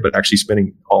all day, but actually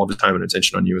spending all of the time and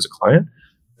attention on you as a client?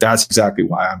 That's exactly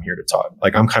why I'm here to talk.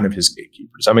 Like, I'm kind of his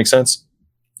gatekeeper. Does that make sense?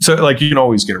 So like, you can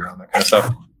always get around that kind of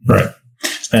stuff. Right.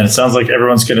 And it sounds like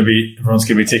everyone's going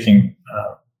to be taking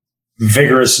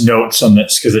vigorous notes on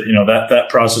this because that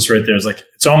process right there is like,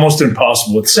 it's almost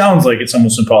impossible. It sounds like it's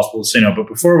almost impossible to say no. But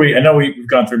I know we've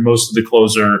gone through most of the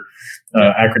closer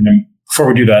acronym. Before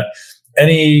we do that,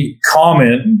 any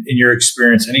common, in your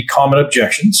experience, any common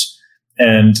objections?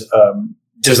 And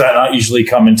does that not usually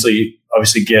come until you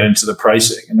obviously get into the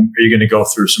pricing? And are you going to go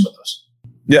through some of those?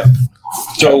 Yeah.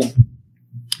 So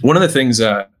one of the things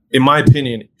that, in my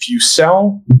opinion, if you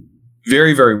sell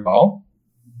very, very well,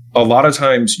 a lot of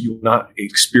times you will not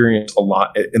experience a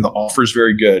lot, and the offer is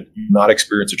very good, you will not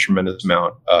experience a tremendous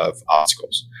amount of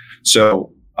obstacles.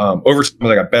 So over time,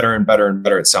 as I got better and better and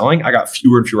better at selling, I got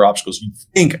fewer and fewer obstacles. You'd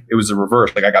think it was the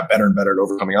reverse, like I got better and better at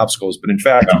overcoming obstacles, but in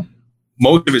fact,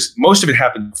 most of it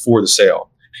happened before the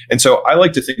sale. And so I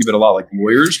like to think of it a lot like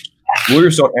lawyers.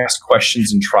 Lawyers don't ask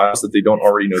questions in trials that they don't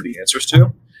already know the answers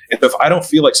to. And so if I don't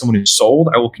feel like someone is sold,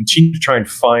 I will continue to try and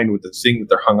find what the thing that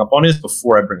they're hung up on is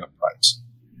before I bring up price.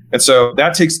 And so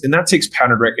that takes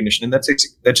pattern recognition, and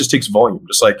that just takes volume.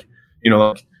 Just like,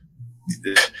 like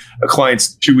a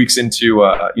client's 2 weeks into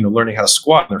learning how to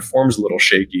squat and their form's a little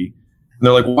shaky. And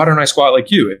they're like, well, why don't I squat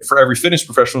like you? And for every fitness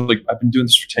professional, like, I've been doing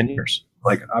this for 10 years.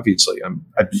 Like, obviously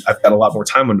I've got a lot more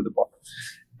time under the bar.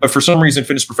 But for some reason,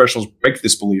 fitness professionals break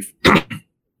this belief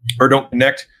or don't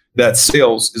connect that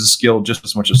sales is a skill just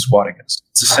as much as squatting is.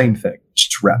 It's the same thing,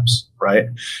 just reps, right?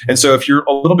 And so if you're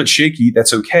a little bit shaky,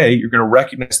 that's okay. You're going to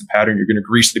recognize the pattern. You're going to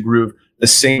grease the groove the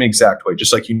same exact way,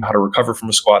 just like you know how to recover from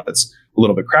a squat that's a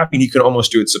little bit crappy, and you can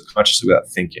almost do it subconsciously without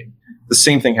thinking. The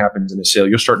same thing happens in a sale.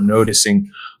 You'll start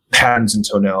noticing patterns in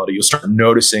tonality. You'll start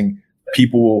noticing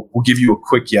people will give you a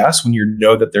quick yes when you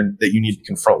know that you need to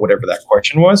confront whatever that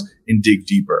question was and dig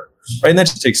deeper. Right. And that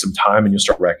just takes some time, and you'll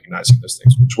start recognizing those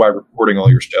things, which is why recording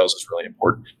all your sales is really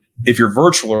important. If you're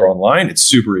virtual or online, it's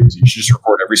super easy. You should just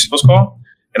record every sales call.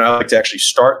 And I like to actually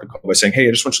start the call by saying, hey,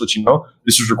 I just want to let you know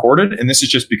this is recorded. And this is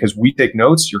just because we take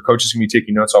notes. Your coach is going to be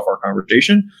taking notes off our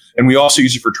conversation. And we also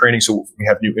use it for training. So we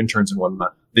have new interns and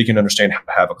whatnot, they can understand how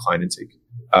to have a client intake.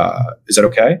 Is that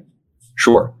okay?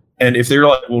 Sure. And if they're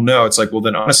like, well, no, it's like, well,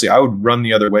 then honestly, I would run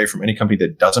the other way from any company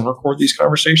that doesn't record these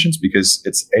conversations because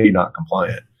it's A, not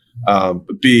compliant.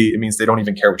 But B, it means they don't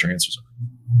even care what your answers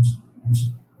are.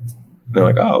 They're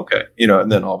like, oh, okay.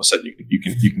 And then all of a sudden you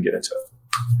can get into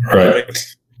it.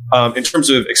 Right. In terms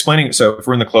of explaining, so if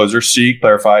we're in the closer, C,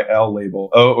 clarify, L, label,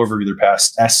 O, overview their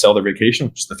past, S, sell their vacation,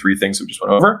 which is the three things we just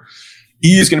went over.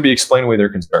 E is going to be explain away their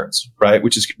concerns, right?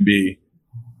 Which is going to be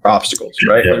obstacles,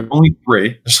 right? Yeah. There's only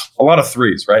three. There's a lot of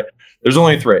threes, right? There's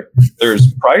only three.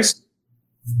 There's price,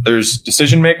 there's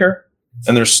decision maker,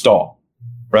 And there's stall,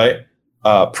 right?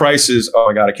 Price is, oh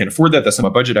my God, I can't afford that. That's not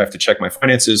my budget. I have to check my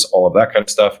finances, all of that kind of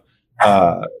stuff.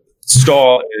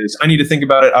 Stall is, I need to think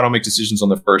about it. I don't make decisions on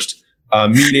the first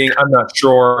meeting. I'm not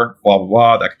sure, blah, blah,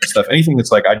 blah, that kind of stuff. Anything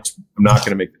that's like, I'm not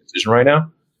going to make the decision right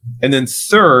now. And then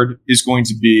third is going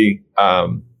to be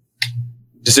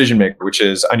decision maker, which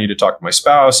is, I need to talk to my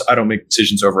spouse. I don't make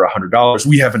decisions over $100.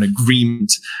 We have an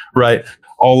agreement, right?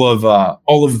 All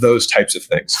of those types of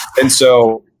things. And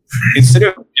so instead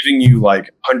of giving you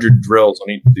like 100 drills on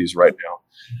each of these right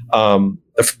now,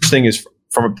 the first thing is,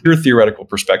 from a pure theoretical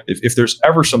perspective, if there's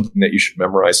ever something that you should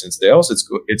memorize in sales,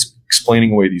 it's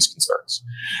explaining away these concerns.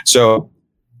 So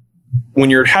when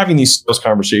you're having these sales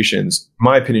conversations, in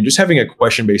my opinion, just having a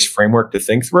question-based framework to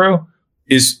think through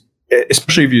is,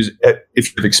 especially if you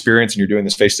have experience and you're doing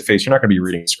this face-to-face, you're not going to be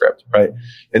reading a script, right?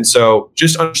 And so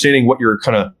just understanding what your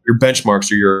benchmarks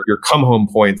or your come-home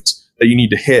points that you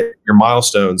need to hit, your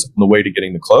milestones on the way to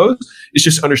getting the close, is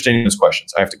just understanding those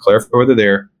questions. I have to clarify whether they're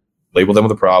there, label them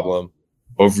with a problem,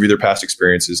 overview their past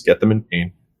experiences, get them in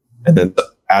pain, and then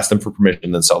ask them for permission,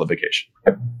 and then sell the vacation.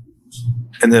 Right?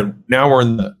 And then now we're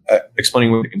in the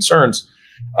explaining what the concerns.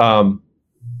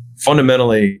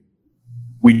 Fundamentally,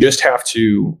 we just have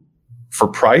to, for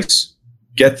price,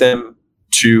 get them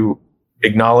to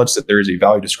acknowledge that there is a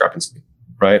value discrepancy,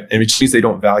 right? And which means they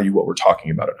don't value what we're talking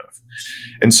about enough.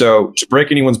 And so to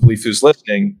break anyone's belief who's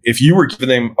listening, if you were giving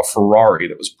them a Ferrari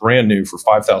that was brand new for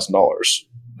 $5,000,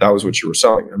 that was what you were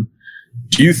selling them,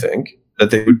 do you think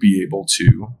that they would be able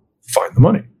to find the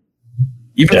money?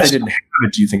 Even if they didn't have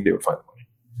it, do you think they would find the money?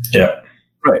 Yeah.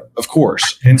 Right, of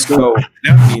course. And so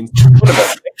that means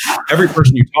every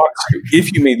person you talk to,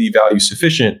 if you made the value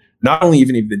sufficient, not only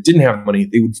even if they didn't have money,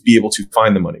 they would be able to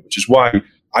find the money, which is why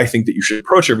I think that you should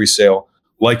approach every sale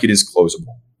like it is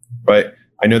closable, right?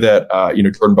 I know that,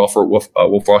 Jordan Belfort, Wolf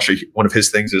Wall Street, one of his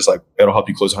things is like, that'll help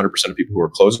you close 100% of people who are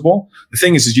closable. The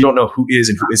thing is you don't know who is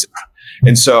and who isn't.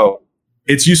 And so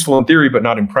it's useful in theory, but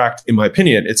not in practice. In my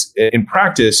opinion, it's in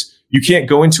practice, you can't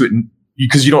go into it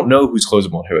because you don't know who's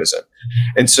closable and who isn't.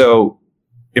 And so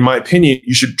in my opinion,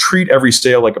 you should treat every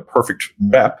sale like a perfect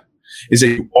rep. Is that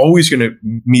you're always going to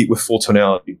meet with full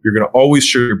tonality. You're going to always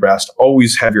show your best,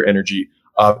 always have your energy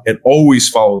up, and always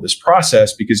follow this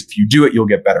process, because if you do it, you'll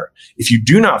get better. If you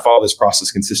do not follow this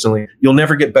process consistently, you'll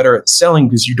never get better at selling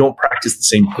because you don't practice the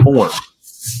same form.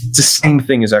 It's the same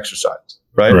thing as exercise,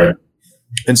 right?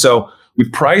 And so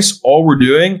with price, all we're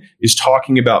doing is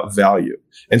talking about value.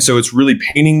 And so it's really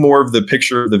painting more of the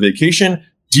picture of the vacation,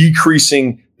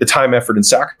 decreasing the time, effort, and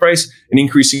sacrifice, and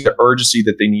increasing the urgency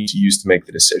that they need to use to make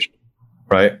the decision,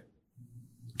 right?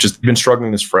 Just been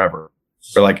struggling this forever.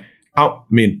 They're like,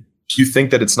 do you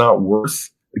think that it's not worth?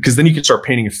 Because then you can start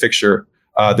painting a picture.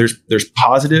 There's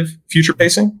positive future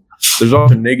pacing. There's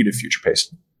also negative future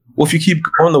pacing. Well, if you keep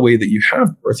going the way that you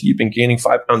have, Dorothy, you've been gaining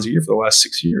 5 pounds a year for the last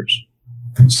 6 years.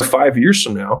 So 5 years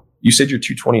from now, you said you're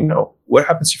 220 now. What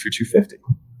happens if you're 250?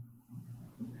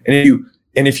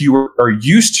 And if you are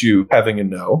used to having a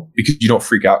no, because you don't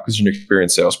freak out because you're an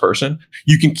experienced salesperson,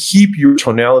 you can keep your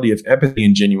tonality of empathy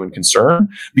and genuine concern,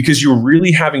 because you're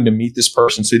really having to meet this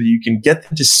person so that you can get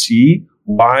them to see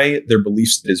why their belief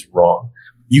is wrong.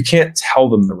 You can't tell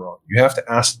them they're wrong. You have to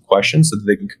ask the questions so that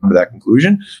they can come to that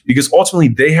conclusion, because ultimately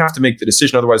they have to make the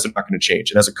decision. Otherwise, they're not going to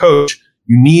change. And as a coach,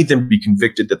 you need them to be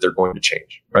convicted that they're going to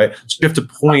change, right? So you have to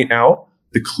point out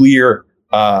the clear,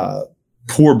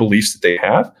 poor beliefs that they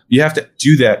have. You have to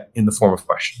do that in the form of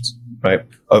questions, right?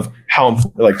 Of how,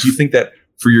 like, do you think that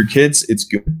for your kids, it's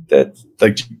good that,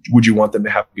 like, would you want them to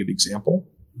have a good example?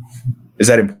 Is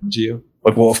that important to you?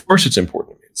 Like, well, of course it's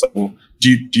important to me. It's like, well,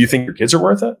 do you think your kids are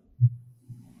worth it?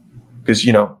 Because,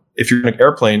 if you're in an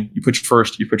airplane, you put your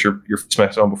face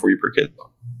mask on before you put your kids on,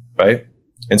 right?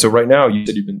 And so right now you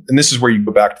said and this is where you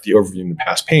go back to the overview and the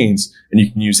past pains, and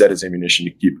you can use that as ammunition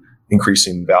to keep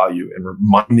increasing value and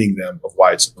reminding them of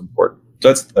why it's so important.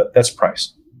 So that's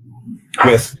price.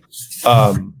 With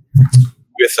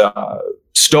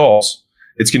stalls,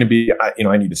 it's going to be,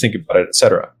 I need to think about it, et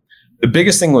cetera. The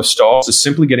biggest thing with stalls is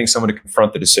simply getting someone to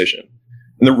confront the decision.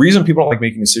 And the reason people don't like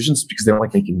making decisions is because they don't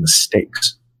like making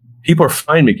mistakes. People are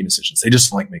fine making decisions. They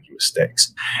just don't like making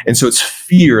mistakes. And so it's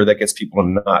fear that gets people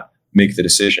to not make the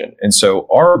decision. And so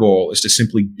our goal is to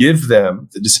simply give them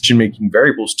the decision-making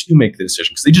variables to make the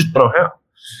decision, because they just don't know how.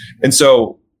 And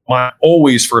so my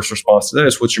always first response to that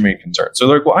is, what's your main concern? So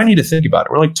they're like, well, I need to think about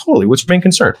it. We're like, totally. What's your main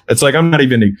concern? It's like, I'm not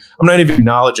even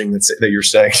acknowledging that you're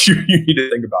saying you need to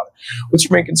think about it. What's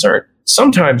your main concern?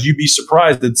 Sometimes you'd be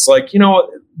surprised. It's like,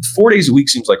 4 days a week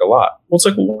seems like a lot. Well, it's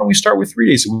like, well, why don't we start with 3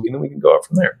 days a week and then we can go up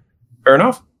from there? Fair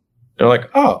enough. They're like,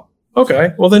 oh,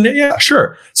 Okay. Well, then, yeah,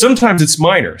 sure. Sometimes it's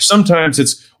minor. Sometimes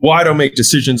it's, well, I don't make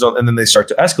decisions on, and then they start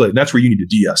to escalate. And that's where you need to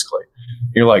de-escalate.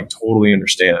 You're like, totally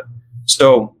understand.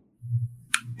 So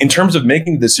in terms of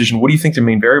making the decision, what do you think the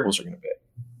main variables are going to be?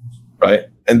 Right.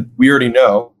 And we already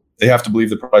know they have to believe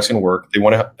the product's going to work. They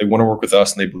want to work with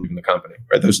us, and they believe in the company.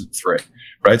 Right. Those are the three.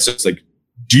 Right. So it's like,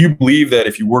 do you believe that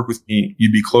if you work with me,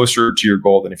 you'd be closer to your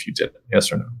goal than if you didn't?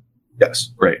 Yes or no?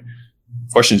 Yes. Great.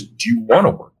 Question is, do you want to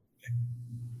work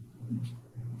with me?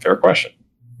 Fair question.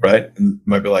 Right. And you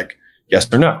might be like,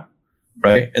 yes or no.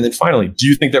 Right. And then finally, do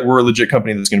you think that we're a legit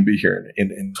company that's going to be here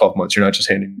in 12 months? You're not just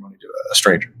handing money to a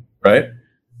stranger. Right.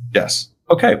 Yes.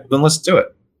 Okay. Well, then let's do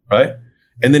it. Right.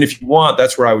 And then if you want,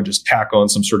 that's where I would just tack on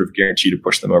some sort of guarantee to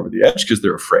push them over the edge because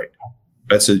they're afraid.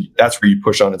 That's where you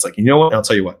push on. It's like, you know what? I'll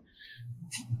tell you what.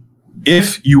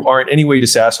 If you are in any way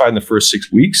dissatisfied in the first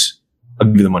 6 weeks, I'll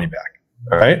give you the money back.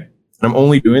 All right. And I'm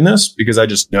only doing this because I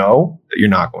just know that you're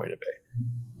not going to pay.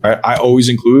 All right. I always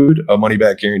include a money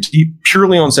back guarantee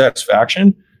purely on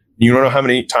satisfaction. You don't know how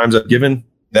many times I've given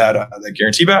that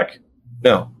guarantee back?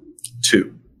 No,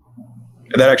 2.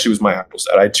 And that actually was my actual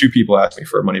stat. I had 2 people ask me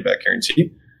for a money back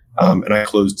guarantee. And I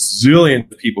closed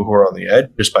zillions of people who are on the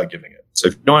edge just by giving it. So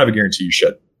if you don't have a guarantee, you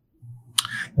should.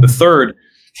 The third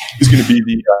is going to be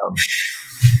the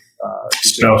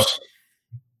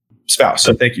spouse.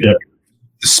 So thank you. Yeah.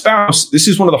 The spouse, this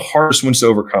is one of the hardest ones to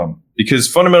overcome because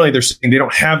fundamentally they're saying they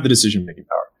don't have the decision-making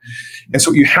power. And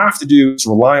so what you have to do is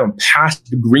rely on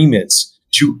past agreements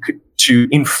to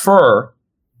infer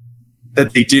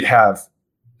that they did have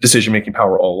decision-making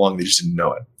power all along. They just didn't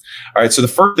know it. All right. So the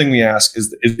first thing we ask is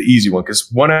the easy one because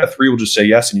 1 out of 3 will just say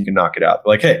yes and you can knock it out.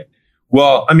 They're like, hey,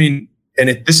 well, I mean, and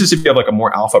this is if you have like a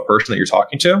more alpha person that you're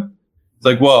talking to. It's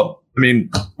like, well, I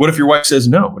mean, what if your wife says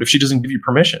no? What if she doesn't give you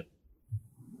permission?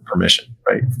 Permission,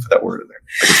 right? Put that word in there,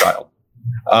 like a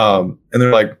child. And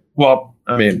they're like, well,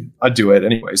 I mean, I'd do it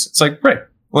anyways. It's like, great,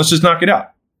 let's just knock it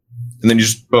out. And then you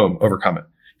just, boom, overcome it.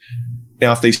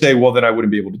 Now, if they say, well, then I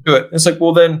wouldn't be able to do it. It's like,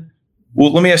 well,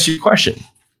 let me ask you a question.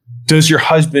 Does your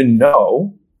husband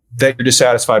know that you're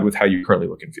dissatisfied with how you currently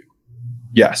look and feel?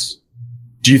 Yes.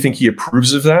 Do you think he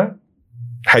approves of that?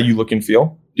 How you look and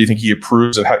feel? Do you think he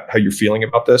approves of how you're feeling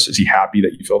about this? Is he happy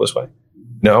that you feel this way?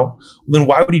 No? Well, then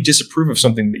why would he disapprove of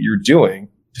something that you're doing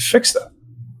to fix that?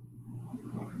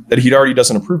 That he already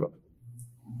doesn't approve of.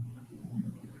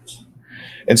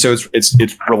 And so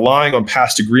it's relying on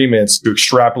past agreements to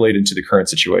extrapolate into the current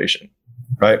situation,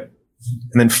 right?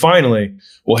 And then finally,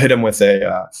 we'll hit him with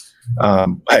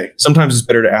hey, sometimes it's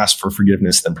better to ask for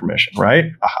forgiveness than permission, right?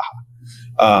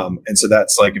 And so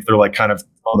that's like, if they're like kind of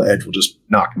on the edge, we'll just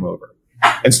knock them over.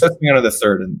 And so that's kind of the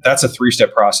third. And that's a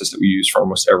 3-step process that we use for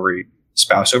almost every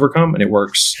spouse overcome. And it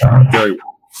works very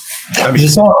well. I mean,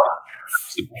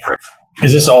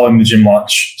 is this all in the Gym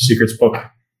Launch Secrets book?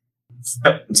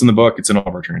 Yep, it's in the book. It's in all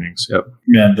of our trainings. Yep.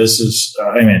 Man, this is,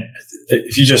 I mean,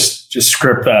 if you just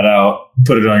script that out,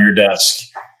 put it on your desk.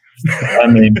 I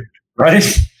mean, right?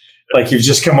 Like you've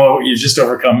just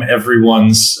overcome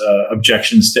everyone's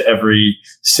objections to every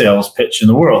sales pitch in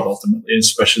the world, ultimately,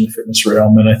 especially in the fitness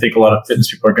realm. And I think a lot of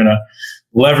fitness people are going to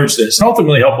leverage this and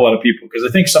ultimately help a lot of people, because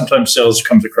I think sometimes sales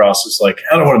comes across as like,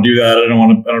 I don't want to do that. I don't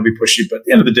want to be pushy. But at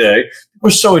the end of the day, people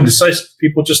are so indecisive.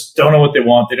 People just don't know what they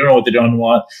want. They don't know what they don't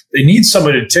want. They need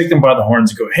somebody to take them by the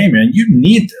horns and go, hey, man, you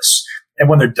need this. And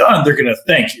when they're done, they're going to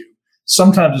thank you.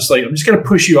 Sometimes it's like, I'm just going to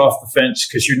push you off the fence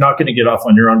because you're not going to get off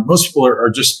on your own. Most people are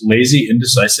just lazy,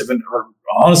 indecisive, and or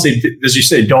honestly, as you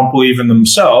say, don't believe in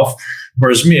themselves.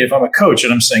 Whereas me, if I'm a coach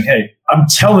and I'm saying, hey, I'm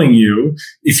telling you,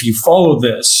 if you follow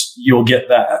this, you'll get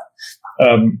that.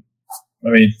 I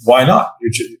mean, why not?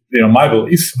 My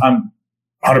belief, I'm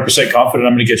 100% confident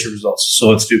I'm going to get your results. So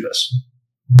let's do this.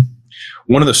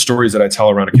 One of the stories that I tell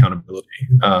around accountability.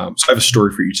 So I have a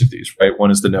story for each of these, right?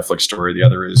 One is the Netflix story. The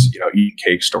other is, eat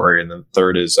cake story. And the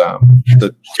third is,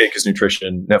 the cake is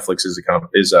nutrition. Netflix is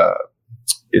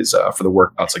for the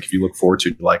workouts. Like if you look forward to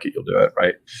it, you like it, you'll do it,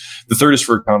 right? The third is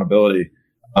for accountability.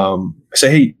 I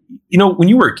say, hey, when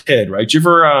you were a kid, right? Did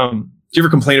you ever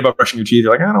complain about brushing your teeth?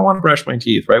 You're like, I don't want to brush my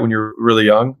teeth, right? When you're really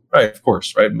young, right? Of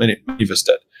course, right? Many of us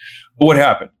did. But what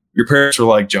happened? Your parents were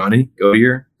like, Johnny, go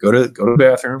to the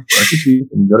bathroom, brush your teeth,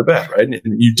 and go to bed, right? And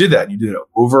you did that. And you did it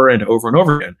over and over and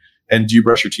over again. And do you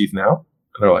brush your teeth now?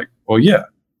 And they're like, well, yeah.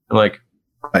 I'm like,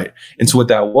 right. And so what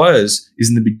that was is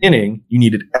in the beginning, you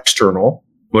needed external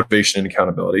motivation and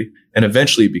accountability, and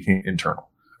eventually it became internal.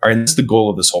 All right. And that's the goal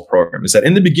of this whole program, is that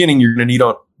in the beginning, you're going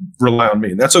to rely on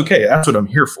me. And that's okay. That's what I'm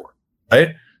here for,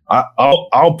 right?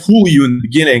 I'll pull you in the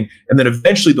beginning, and then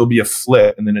eventually there'll be a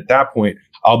flip. And then at that point,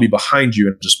 I'll be behind you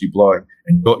and just be blowing,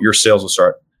 and your sales will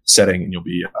start setting, and you'll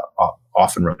be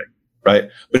off and running. right?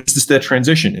 But it's just that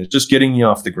transition. It's just getting you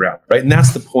off the ground, right? And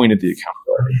that's the point of the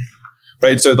accountability,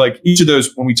 right? So like each of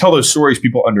those, when we tell those stories,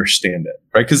 people understand it,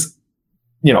 right? Because,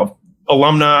 you know,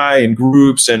 alumni and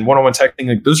groups and one-on-one texting,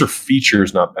 like those are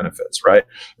features, not benefits, right?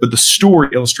 But the story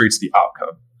illustrates the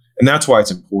outcome. And that's why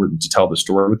it's important to tell the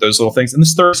story with those little things. And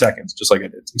it's 30 seconds, just like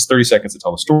it is. It's 30 seconds to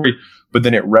tell the story, but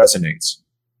then it resonates.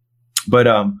 But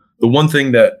the one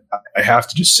thing that I have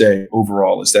to just say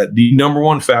overall is that the number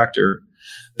one factor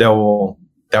that will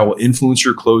influence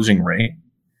your closing rate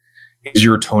is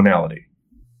your tonality.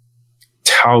 It's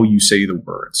how you say the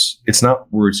words. It's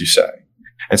not words you say.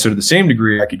 And so to the same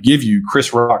degree, I could give you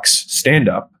Chris Rock's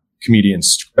stand-up comedian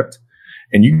script,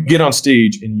 and you get on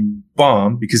stage and you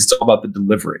bomb because it's all about the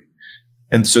delivery.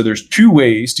 And so there's two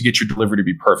ways to get your delivery to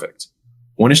be perfect.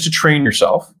 One is to train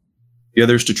yourself. The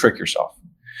other is to trick yourself.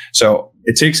 So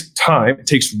it takes time. It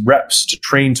takes reps to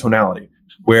train tonality.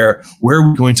 Where are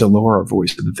we going to lower our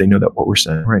voice so that they know that what we're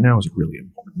saying right now is really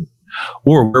important?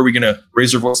 Or where are we going to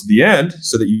raise our voice at the end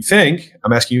so that you think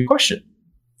I'm asking you a question,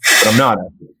 but I'm not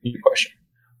asking you a question.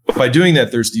 But by doing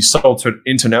that, there's these subtle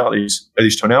tonalities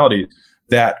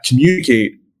that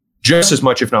communicate just as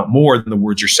much, if not more, than the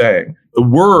words you're saying. The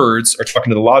words are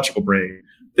talking to the logical brain.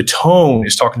 The tone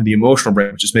is talking to the emotional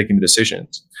brain, which is making the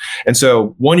decisions. And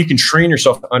so, one, you can train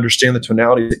yourself to understand the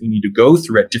tonality that you need to go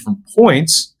through at different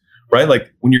points, right?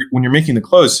 Like when you're making the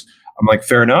close, I'm like,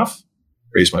 fair enough,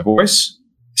 raise my voice,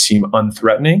 seem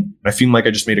unthreatening, and I feel like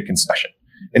I just made a concession.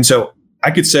 And so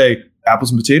I could say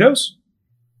apples and potatoes,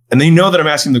 and they know that I'm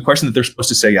asking the question that they're supposed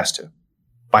to say yes to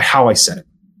by how I said it,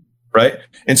 right?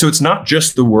 And so it's not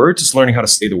just the words, it's learning how to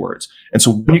say the words. And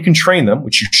so when you can train them,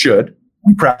 which you should,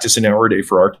 we practice an hour a day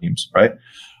for our teams, right?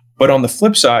 But on the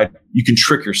flip side, you can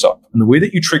trick yourself. And the way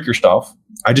that you trick yourself,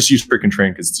 I just use trick and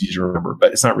train because it's easier to remember,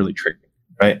 but it's not really tricking,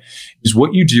 right? Is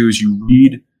what you do is you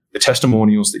read the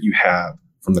testimonials that you have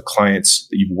from the clients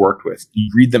that you've worked with. You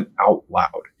read them out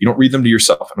loud. You don't read them to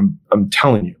yourself. And I'm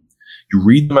telling you, you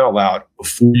read them out loud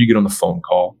before you get on the phone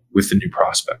call with the new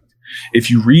prospect.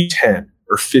 If you read 10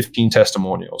 or 15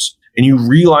 testimonials and you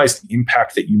realize the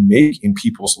impact that you make in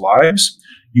people's lives,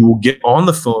 you will get on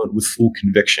the phone with full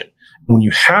conviction. When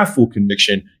you have full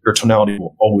conviction, your tonality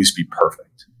will always be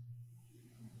perfect.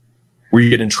 Where you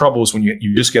get in trouble is when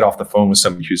you just get off the phone with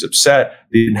somebody who's upset,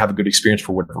 they didn't have a good experience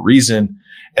for whatever reason,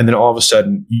 and then all of a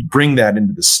sudden you bring that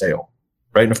into the sale.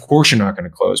 Right. And of course, you're not going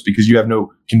to close because you have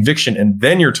no conviction. And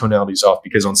then your tonality is off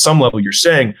because on some level you're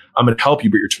saying, I'm going to help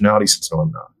you, but your tonality says, no,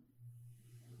 I'm not.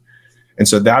 And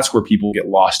so that's where people get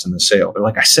lost in the sale. They're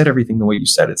like, I said everything the way you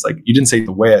said it. It's like, you didn't say it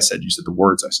the way I said, you said the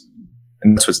words I said.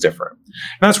 And that's what's different.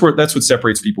 And that's what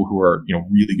separates people who are,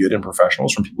 really good and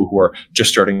professionals from people who are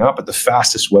just starting out. But the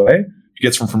fastest way to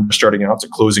get from just starting out to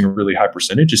closing a really high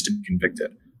percentage is to be convicted.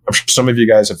 I'm sure some of you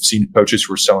guys have seen coaches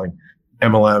who are selling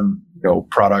MLM,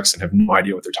 products and have no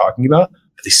idea what they're talking about,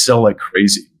 but they sell like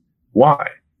crazy. Why?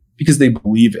 Because they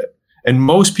believe it. And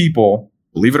most people,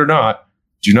 believe it or not,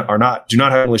 do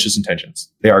not have malicious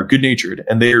intentions. They are good natured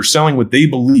and they are selling what they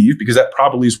believe because that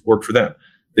probably has worked for them.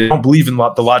 They don't believe in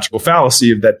the logical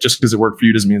fallacy of that just because it worked for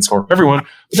you doesn't mean it's going for everyone,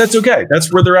 but that's okay.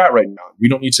 That's where they're at right now. We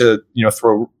don't need to,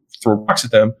 throw rocks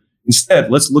at them. Instead,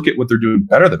 let's look at what they're doing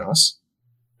better than us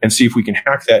and see if we can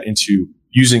hack that into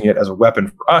using it as a weapon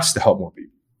for us to help more people.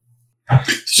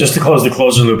 Just to close the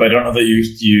closer loop, I don't know that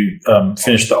you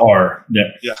finished the R.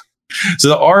 Yeah. So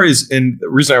the R is, and the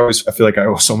reason I feel like I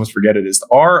almost forget it is the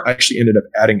R I actually ended up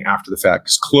adding after the fact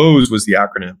because close was the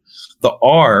acronym. The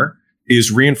R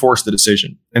is reinforce the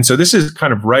decision. And so this is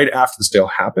kind of right after the sale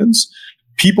happens.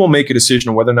 People make a decision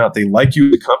on whether or not they like you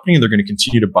as a company and they're going to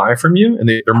continue to buy from you. And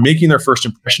they're making their first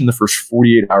impression the first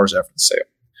 48 hours after the sale.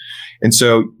 And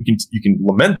so you can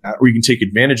lament that, or you can take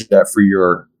advantage of that to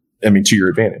your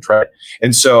advantage, right?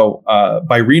 And so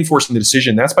by reinforcing the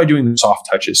decision, that's by doing the soft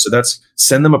touches. So that's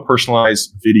send them a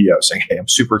personalized video saying, hey, I'm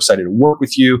super excited to work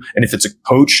with you. And if it's a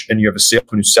coach and you have a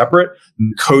salesman who's separate,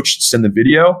 the coach send the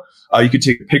video. You could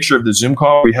take a picture of the Zoom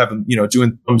call. We have them,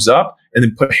 doing thumbs up and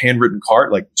then put a handwritten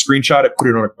card, like screenshot it, put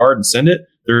it on a card and send it.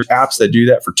 There's apps that do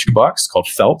that for $2 called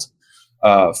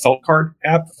Felt card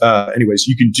app. Anyways,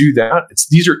 you can do that.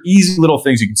 These are easy little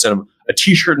things. You can send them a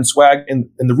t-shirt and swag. And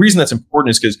the reason that's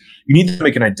important is because you need them to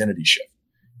make an identity shift.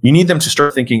 You need them to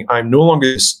start thinking, I'm no longer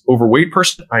this overweight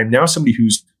person. I'm now somebody who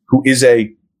is a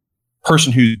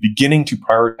person who's beginning to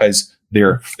prioritize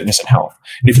their fitness and health.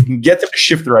 And if you can get them to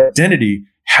shift their identity,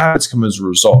 habits come as a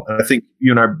result. And I think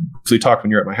you and I briefly talked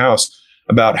when you're at my house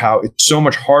about how it's so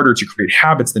much harder to create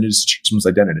habits than it is to change someone's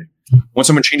identity. Once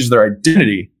someone changes their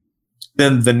identity,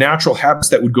 then the natural habits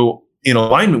that would go in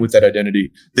alignment with that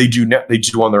identity, they do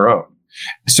on their own.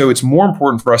 So it's more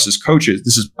important for us as coaches.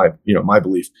 This is my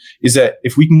belief, is that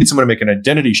if we can get someone to make an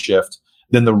identity shift,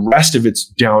 then the rest of it's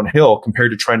downhill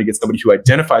compared to trying to get somebody who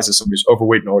identifies as somebody who's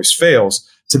overweight and always fails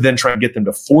to then try and get them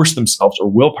to force themselves or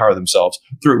willpower themselves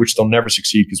through it, which they'll never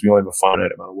succeed because we only have a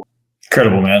finite amount of work.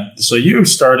 Incredible, man. So you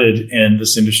started in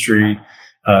this industry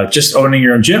just owning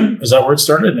your own gym. Is that where it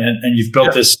started? And you've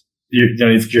built this,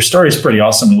 your story is pretty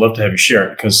awesome. I'd love to have you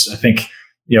share it because I think,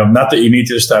 not that you need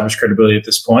to establish credibility at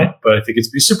this point, but I think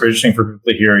it'd be super interesting for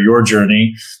people to hear your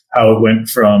journey, how it went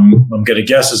from, I'm going to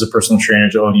guess, as a personal trainer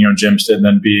to owning your own gym and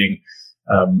then being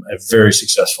a very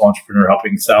successful entrepreneur,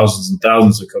 helping thousands and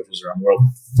thousands of coaches around the world.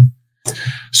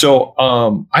 So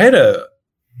I had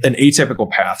an atypical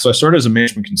path. So I started as a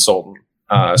management consultant.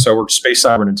 So I worked space,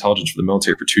 cyber, and intelligence for the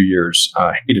military for 2 years.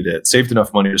 Hated it. Saved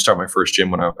enough money to start my first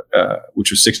gym which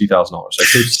was $60,000.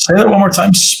 Say that one more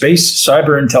time. Space,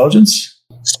 cyber, intelligence.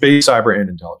 Space, cyber, and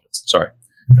intelligence. Sorry.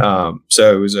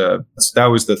 So it was that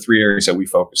was the three areas that we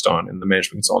focused on in the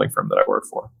management consulting firm that I worked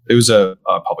for. It was a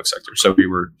public sector, so we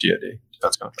were DoD,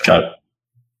 defense contractor.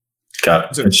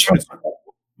 Got it. So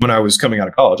when I was coming out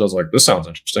of college, I was like, "This sounds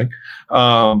interesting,"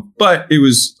 but it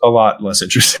was a lot less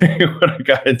interesting when I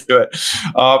got into it.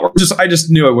 I just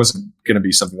knew it wasn't going to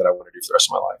be something that I wanted to do for the rest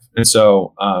of my life. And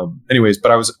so,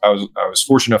 but I was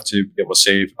fortunate enough to be able to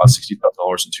save about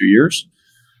 $60,000 in 2 years,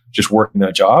 just working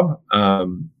that job.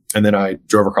 And then I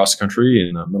drove across the country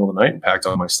in the middle of the night and packed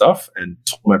all my stuff and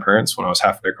told my parents when I was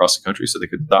halfway across the country so they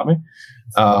could stop me.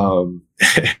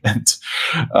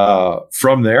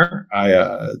 From there,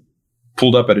 I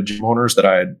pulled up at a gym owner's that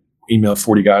I had emailed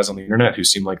 40 guys on the internet who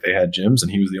seemed like they had gyms,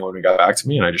 and he was the only one who got back to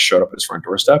me. And I just showed up at his front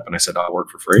doorstep and I said, I'll work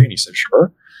for free. And he said,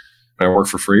 sure. And I worked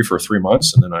for free for 3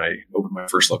 months. And then I opened my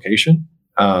first location.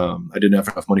 I didn't have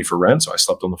enough money for rent, so I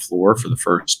slept on the floor for the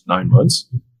first 9 months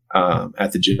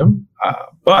at the gym.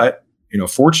 But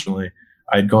fortunately,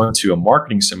 I had gone to a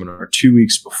marketing seminar 2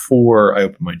 weeks before I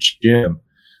opened my gym.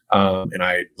 And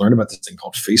I learned about this thing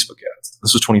called Facebook ads.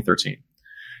 This was 2013.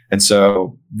 And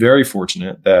so very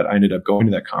fortunate that I ended up going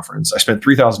to that conference. I spent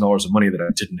 $3,000 of money that I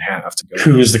didn't have to go.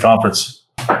 Who was the conference?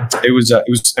 It was a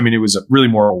really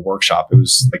more of a workshop. It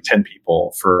was like 10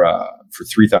 people for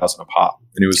 $3,000 a pop.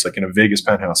 And it was like in a Vegas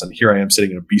penthouse. And here I am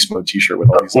sitting in a beast mode t-shirt with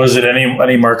all these. Was it any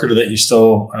marketer that you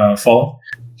still follow?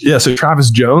 Yeah. So Travis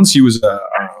Jones, he was,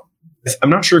 I'm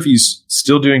not sure if he's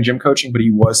still doing gym coaching, but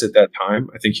he was at that time.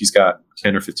 I think he's got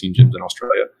 10 or 15 gyms in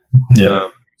Australia. Yeah.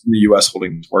 In the US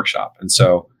holding this workshop. And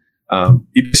so,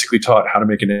 he basically taught how to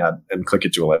make an ad and click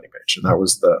it to a landing page, and that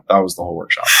was the whole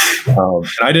workshop. And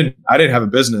I didn't have a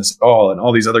business at all, and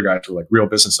all these other guys were like real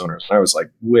business owners, and I was like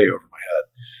way over my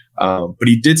head. But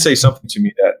he did say something to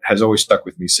me that has always stuck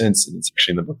with me since, and it's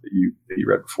actually in the book that you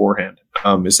read beforehand.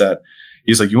 Is that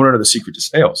he's like, you want to know the secret to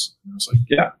sales? And I was like,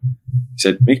 yeah. He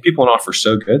said, make people an offer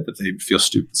so good that they feel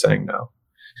stupid saying no.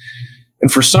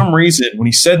 And for some reason, when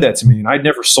he said that to me, and I'd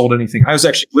never sold anything, I was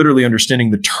actually literally understanding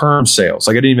the term sales.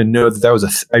 Like I didn't even know that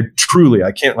was I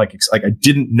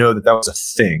didn't know that was a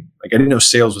thing. Like I didn't know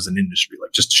sales was an industry,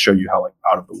 like just to show you how like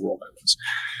out of the world I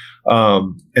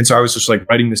was. And so I was just like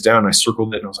writing this down and I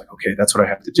circled it and I was like, okay, that's what I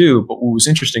have to do. But what was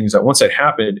interesting is that once that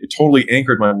happened, it totally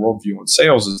anchored my worldview on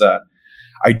sales is that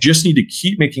I just need to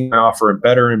keep making my offer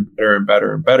better and better and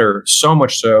better and better. So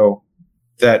much so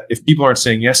that if people aren't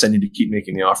saying yes, I need to keep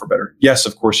making the offer better. Yes,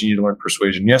 of course, you need to learn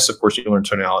persuasion. Yes, of course, you need to learn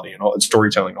tonality and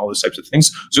storytelling, all those types of things.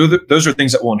 So those are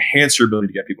things that will enhance your ability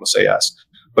to get people to say yes.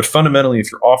 But fundamentally,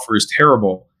 if your offer is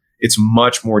terrible, it's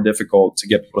much more difficult to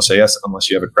get people to say yes unless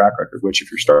you have a track record, which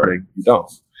if you're starting, you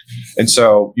don't. And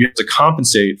so you have to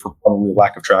compensate for probably a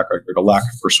lack of track record, a lack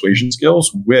of persuasion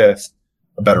skills with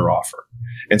a better offer.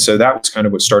 And so that was kind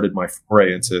of what started my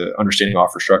foray into understanding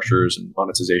offer structures and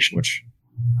monetization, which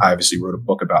I obviously wrote a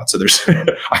book about. So there's, I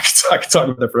could talk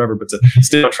about that forever, but to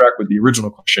stay on track with the original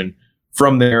question,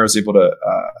 from there I was able to,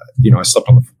 I slept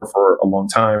on the floor for a long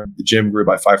time. The gym grew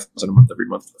by $5,000 a month every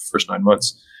month for the first 9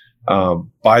 months.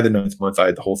 By the 9th month, I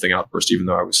had the whole thing outburst, even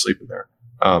though I was sleeping there.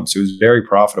 So it was very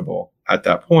profitable at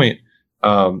that point.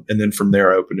 And then from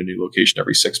there, I opened a new location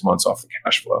every 6 months off the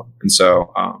cash flow. And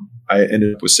so I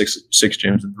ended up with six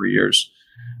gyms in 3 years.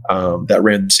 That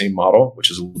ran the same model,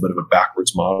 which is a little bit of a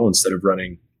backwards model. Instead of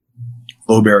running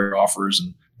low barrier offers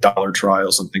and dollar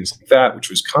trials and things like that, which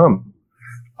was common,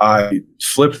 I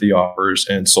flipped the offers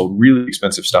and sold really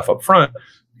expensive stuff up front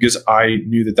because I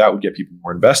knew that would get people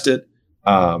more invested.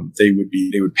 They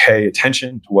would pay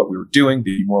attention to what we were doing.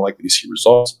 They'd be more likely to see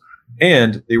results,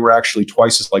 and they were actually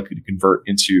twice as likely to convert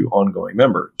into ongoing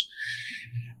members.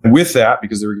 And with that,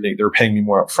 because they were paying me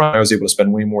more up front, I was able to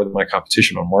spend way more than my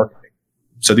competition on marketing.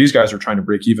 So these guys are trying to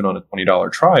break even on a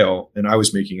 $20 trial, and I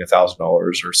was making $1,000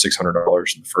 or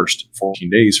 $600 in the first 14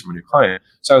 days from a new client.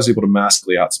 So I was able to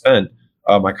massively outspend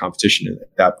my competition. And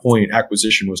at that point,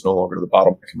 acquisition was no longer the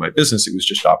bottleneck in my business. It was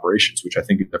just operations, which I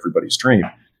think is everybody's dream.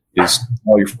 Is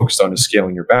all you're focused on is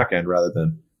scaling your back end rather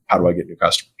than how do I get new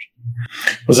customers.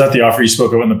 Was that the offer you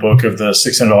spoke of in the book of the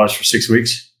 $600 for 6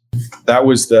 weeks? That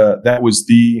was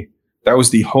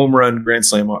the home run Grand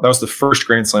Slam. That was the first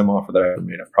Grand Slam offer that I ever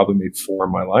made. I've probably made 4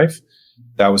 in my life.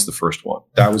 That was the first one.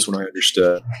 That was when I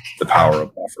understood the power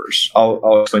of offers.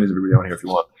 I'll explain it to everybody on here if you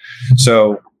want.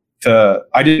 So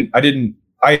I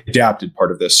adapted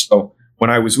part of this. So when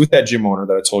I was with that gym owner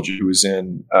that I told you who was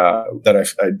in,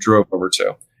 that I drove over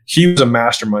to, he was a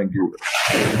mastermind guru.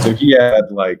 So he had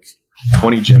like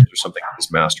 20 gyms or something in his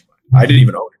mastermind. I didn't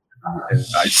even own it. And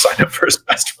I signed up for his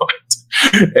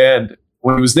mastermind. And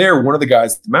when he was there, one of the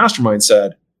guys at the mastermind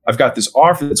said, I've got this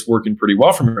offer that's working pretty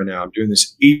well for me right now. I'm doing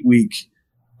this 8-week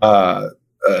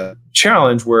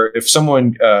challenge where if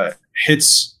someone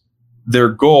hits their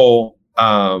goal,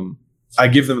 I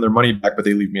give them their money back, but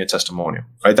they leave me a testimonial,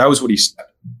 right? That was what he said,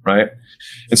 right?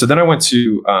 And so then I went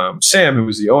to Sam, who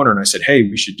was the owner, and I said, hey,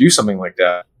 we should do something like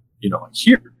that, like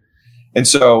here. And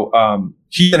so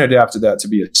he then adapted that to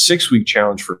be a 6-week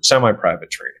challenge for semi-private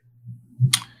training.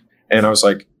 And I was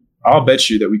like, I'll bet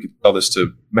you that we could sell this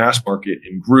to mass market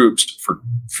in groups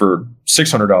for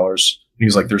 $600. And he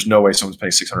was like, there's no way someone's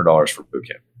paying $600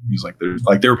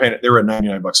 they were at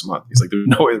 $99 a month. He's like, there's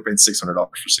no way they're paying $600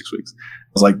 for 6 weeks.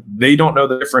 I was like, they don't know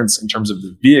the difference in terms of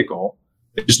the vehicle.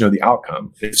 They just know the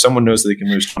outcome. If someone knows that they can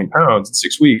lose 20 pounds in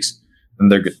 6 weeks, then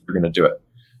they're going to do it.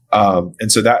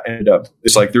 And so that ended up,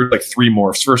 there were like 3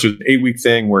 morphs. First, it was an 8-week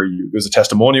thing where it was a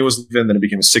testimonial was leaving, then it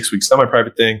became a 6-week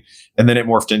semi-private thing. And then it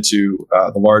morphed into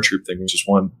the large group thing, which is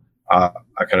one, I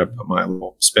kind of put my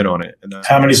little spin on it. And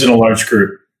how many's in a large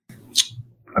group?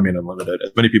 I mean, unlimited,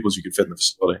 as many people as you could fit in the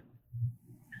facility.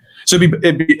 So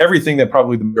it'd be everything that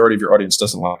probably the majority of your audience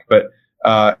doesn't like, but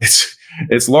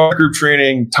it's large group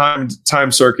training,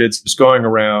 time circuits, just going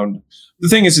around. The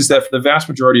thing is that for the vast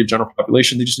majority of general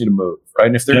population, they just need to move, right?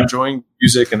 And if they're enjoying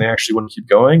music and they actually want to keep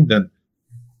going, then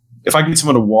if I get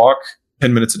someone to walk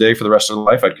 10 minutes a day for the rest of their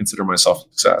life, I'd consider myself a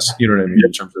success. You know what I mean?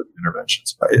 In terms of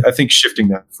interventions, I think shifting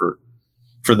that for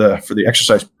the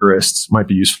exercise purists might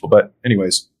be useful. But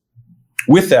anyways,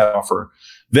 with that offer,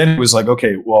 then it was like,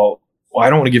 okay, well, I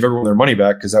don't want to give everyone their money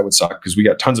back because that would suck because we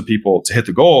got tons of people to hit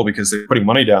the goal because they're putting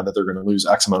money down that they're going to lose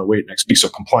X amount of weight next week. So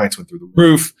compliance went through the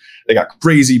roof. They got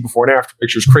crazy before and after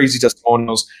pictures, crazy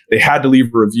testimonials. They had to leave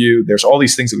a review. There's all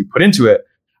these things that we put into it.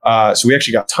 So we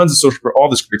actually got tons of social, all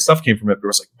this great stuff came from it. But it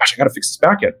was like, gosh, I got to fix this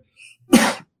back end.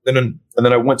 and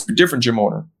then I went to a different gym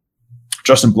owner,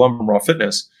 Justin Blum from Raw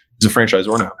Fitness. He's a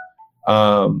franchisor now.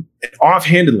 And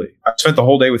offhandedly, I spent the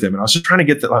whole day with him and I was just trying to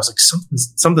get that. I was like,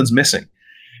 something's missing.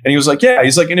 And he was like, yeah,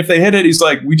 he's like, and if they hit it, he's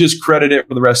like, we just credit it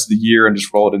for the rest of the year and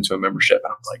just roll it into a membership.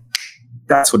 And I was like,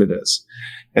 that's what it is.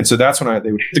 And so that's when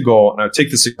they would hit the goal and I would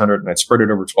take the 600 and I'd spread it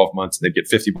over 12 months and they'd get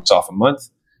 $50 off a month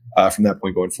from that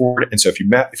point going forward. And so if you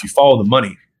follow the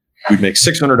money, we'd make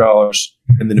 $600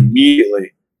 and then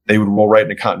immediately they would roll right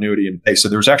into continuity and pay. So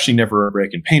there was actually never a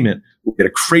break in payment. We'd get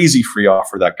a crazy free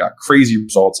offer that got crazy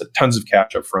results at tons of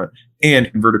cash up front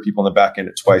and converted people on the back end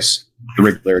at twice the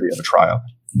regularity of a trial.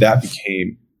 That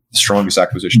became the strongest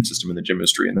acquisition system in the gym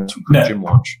industry. And that's when gym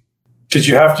launch. Did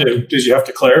you have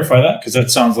to clarify that? Because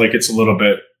that sounds like it's a little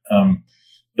bit,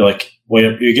 you're like, well,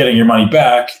 you're getting your money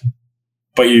back,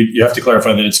 but you have to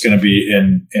clarify that it's going to be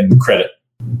in credit.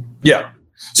 Yeah.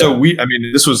 So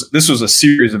this was a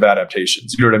series of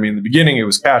adaptations. You know what I mean? In the beginning, it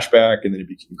was cash back and then it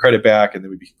became credit back and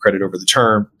then we became credit over the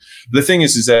term. The thing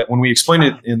is that when we explained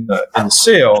it in the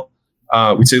sale,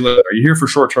 we'd say, look, are you here for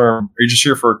short term? Are you just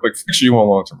here for a quick fix or you want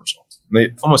long-term results?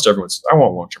 And almost everyone says, I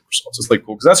want long-term results. It's like,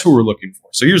 cool, because that's who we're looking for.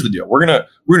 So here's the deal. We're gonna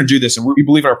do this and we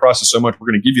believe in our process so much, we're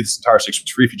gonna give you this entire 6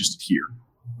 months free if you just adhere.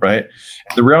 Right?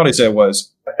 And the reality said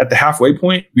was at the halfway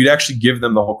point, we'd actually give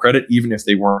them the whole credit, even if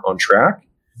they weren't on track.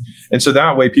 And so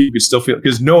that way people could still feel,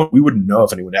 because we wouldn't know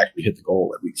if anyone actually hit the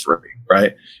goal at week 3,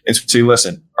 right? And so say,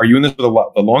 listen, are you in this for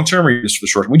the long term or are you in this for the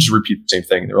short term? We just repeat the same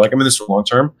thing. And they were like, I'm in this for the long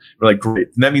term. We're like, great.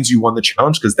 And that means you won the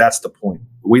challenge because that's the point.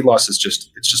 The weight loss is just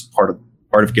part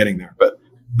of getting there. But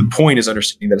the point is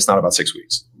understanding that it's not about 6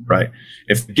 weeks, right?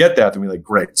 If we get that, then we're like,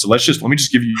 great. So let me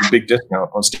just give you a big discount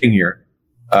on staying here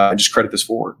and just credit this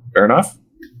forward. Fair enough?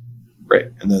 Great.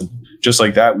 And then just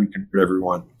like that, we convert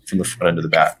everyone from the front end to the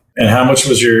back. And how much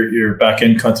was your back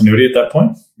end continuity at that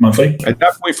point, monthly? At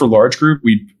that point, for large group,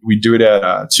 we do it at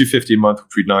 $250 a month,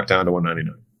 which we'd knock down to $199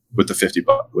 with the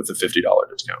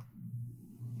 $50 discount.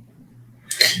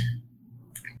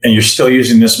 And you're still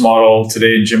using this model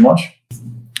today in Gym Watch?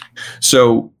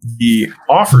 So the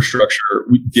offer structure,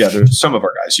 there's some of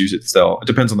our guys use it still. It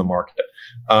depends on the market.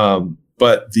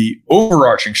 But the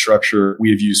overarching structure we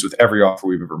have used with every offer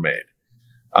we've ever made,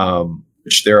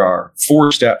 which there are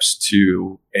 4 steps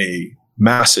to a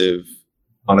massive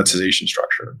monetization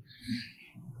structure.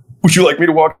 Would you like me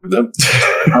to walk through them?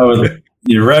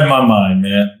 You read my mind,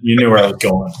 man. You knew where I was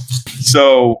going.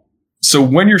 So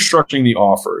when you're structuring the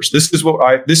offers, this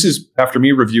is after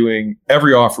me reviewing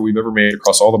every offer we've ever made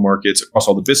across all the markets, across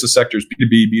all the business sectors,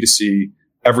 B2B, B2C,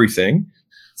 everything.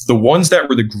 The ones that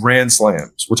were the grand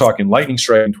slams, we're talking lightning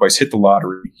strike and twice hit the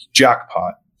lottery,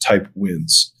 jackpot type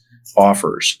wins,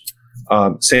 offers,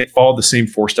 followed the same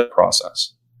 4-step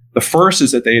process. The first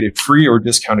is that they had a free or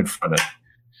discounted front end.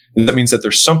 And that means that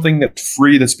there's something that's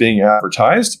free that's being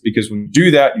advertised, because when you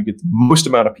do that, you get the most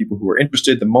amount of people who are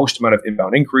interested, the most amount of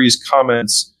inbound inquiries,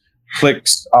 comments,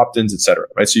 clicks, opt-ins, etc.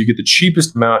 Right? So you get the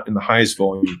cheapest amount and the highest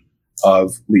volume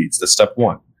of leads. That's step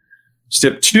 1.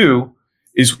 Step 2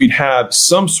 is we'd have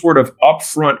some sort of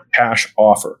upfront cash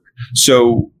offer.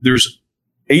 So there's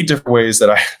 8 different ways that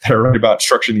I write about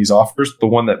structuring these offers. The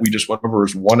one that we just went over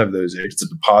is one of those 8. It's a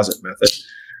deposit method.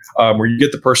 Where you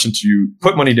get the person to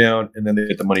put money down and then they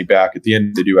get the money back at the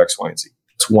end. They do X, Y, and Z.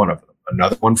 It's one of them.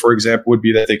 Another one, for example, would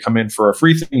be that they come in for a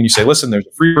free thing and you say, listen, there's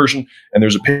a free version and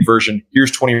there's a paid version. Here's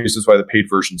 20 reasons why the paid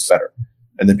version is better.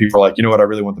 And then people are like, you know what? I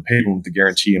really want the paid one with the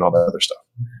guarantee and all that other stuff.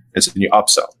 And so then you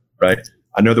upsell, right?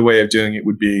 Another way of doing it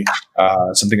would be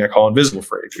something I call invisible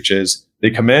freight, which is they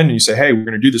come in and you say, hey, we're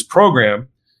going to do this program.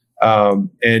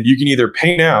 And you can either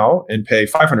pay now and pay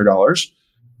 $500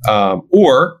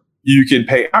 or you can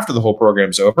pay after the whole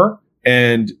program's over.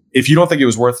 And if you don't think it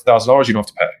was worth $1,000, you don't have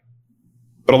to pay.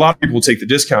 But a lot of people will take the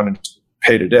discount and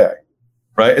pay today,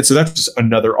 right? And so that's just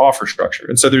another offer structure.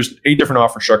 And so there's 8 different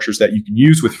offer structures that you can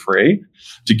use with free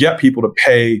to get people to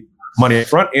pay money up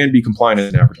front and be compliant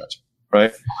in advertising,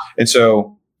 right? And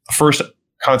so the first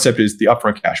concept is the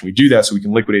upfront cash. And we do that so we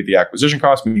can liquidate the acquisition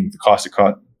cost, meaning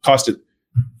the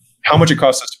how much it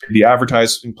costs us to pay the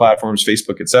advertising platforms,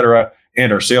 Facebook, et cetera,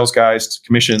 and our sales guys,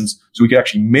 commissions, so we can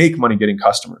actually make money getting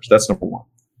customers. That's number 1.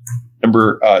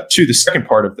 Number 2, the second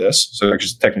part of this, so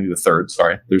actually technically the third,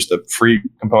 sorry, there's the free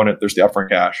component, there's the upfront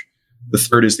cash. The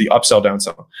third is the upsell,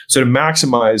 downsell. So to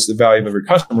maximize the value of every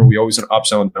customer, we always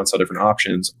upsell and downsell different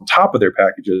options on top of their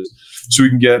packages so we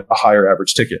can get a higher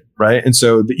average ticket, right? And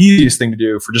so the easiest thing to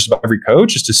do for just about every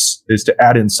coach is to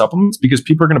add in supplements, because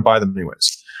people are going to buy them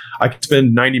anyways. I could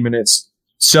spend 90 minutes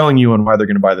selling you on why they're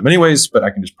going to buy them anyways, but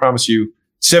I can just promise you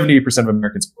 78% of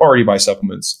Americans already buy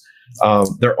supplements.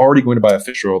 They're already going to buy a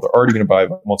fish oil. They're already going to buy a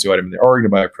multivitamin. They're already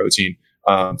going to buy a protein.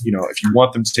 If you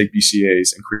want them to take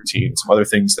BCAAs and creatine and some other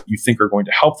things that you think are going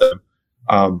to help them,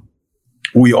 what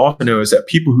we also know is that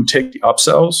people who take the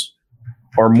upsells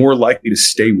are more likely to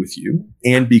stay with you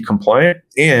and be compliant,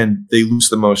 and they lose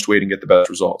the most weight and get the best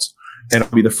results. And I'll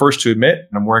be the first to admit,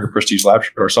 and I'm wearing a Prestige Lab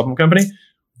shirt, our supplement company,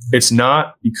 it's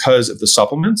not because of the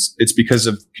supplements, it's because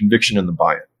of conviction in the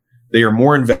buy-in. They are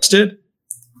more invested,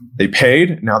 they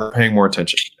paid, now they're paying more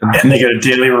attention. And they get a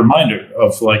daily reminder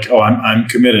of like, oh, I'm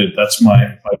committed. That's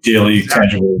my daily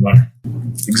tangible reminder.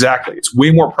 Exactly. It's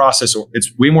way more process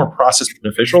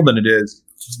beneficial than it is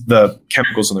the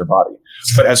chemicals in their body.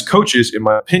 But as coaches, in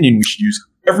my opinion, we should use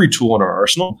every tool in our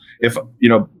arsenal. If,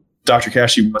 Dr.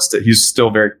 Cashy he's still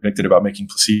very convicted about making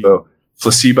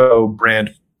placebo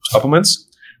brand supplements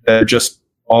that are just,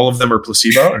 all of them are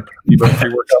placebo, and placebo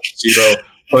pre-workout, placebo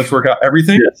post-workout,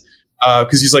 everything. Yes.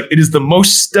 Because he's like, it is the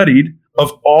most studied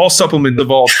of all supplements of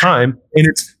all time, and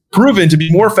it's proven to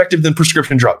be more effective than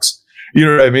prescription drugs. You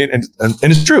know what I mean? And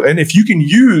it's true. And if you can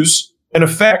use an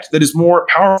effect that is more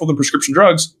powerful than prescription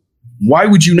drugs, why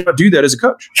would you not do that as a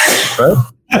coach? Right?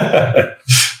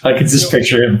 I can just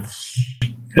picture him.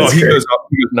 He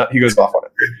goes off on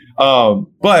it.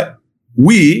 But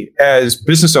we, as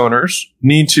business owners,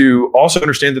 need to also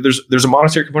understand that there's a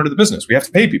monetary component of the business. We have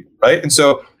to pay people, right? And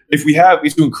so if we have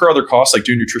to incur other costs like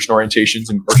doing nutrition orientations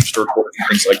and grocery store courses and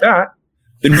things like that,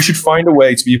 then we should find a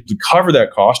way to be able to cover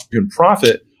that cost and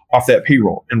profit off that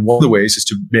payroll. And one of the ways is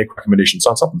to make recommendations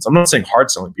on supplements. I'm not saying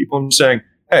hard selling people. I'm just saying,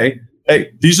 hey,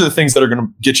 these are the things that are going to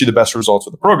get you the best results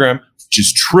with the program, which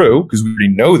is true because we already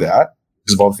know that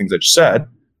because of all the things I just said,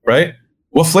 right?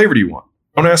 What flavor do you want?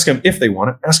 Don't ask them if they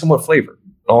want it. Ask them what flavor.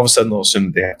 All of a sudden, they'll assume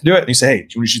that they have to do it. And you say, hey, do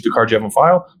you want to use the card you have on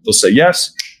file? They'll say yes.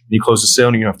 And you close the sale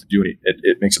and you don't have to do anything.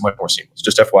 It makes it much more seamless.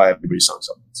 Just FYI, everybody's selling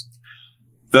supplements.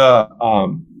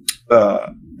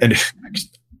 And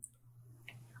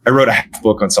I wrote a half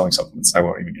book on selling supplements. I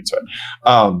won't even get to it.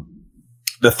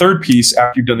 The third piece,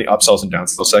 after you've done the upsells and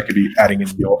downsells, so that could be adding in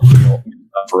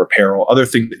for apparel, other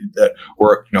things that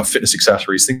or fitness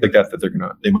accessories, things like that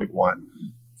they might want.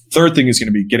 Third thing is going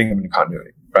to be getting them into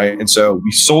continuity, right? And so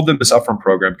we sold them this upfront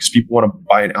program because people want to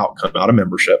buy an outcome, not a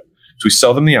membership. So we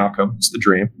sell them the outcome. It's the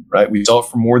dream, right? We sell it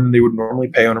for more than they would normally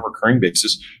pay on a recurring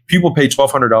basis. People pay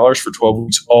 $1,200 for 12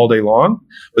 weeks all day long,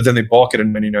 but then they bulk at a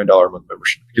 $99 a month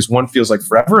membership because one feels like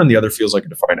forever and the other feels like a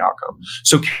defined outcome.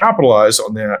 So capitalize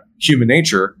on that human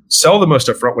nature, sell the most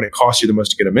upfront when it costs you the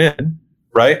most to get them in,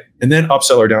 right? And then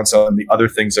upsell or downsell them the other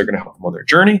things that are going to help them on their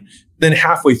journey. Then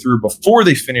halfway through, before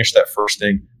they finish that first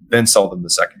thing, then sell them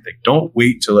the second thing. Don't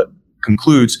wait till it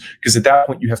concludes, because at that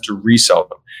point you have to resell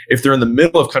them. If they're in the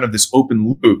middle of kind of this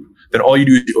open loop, then all you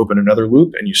do is you open another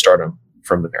loop and you start them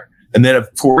from there. And then of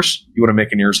course you want to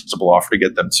make an irresistible offer to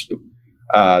get them to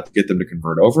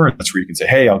convert over. And that's where you can say,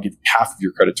 hey, I'll give you half of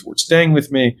your credit towards staying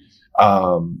with me.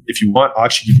 If you want, I'll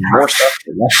actually give you more stuff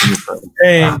for less than you're currently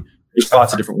paying. There's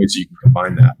lots of different ways you can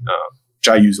combine that, which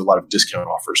I use a lot of discount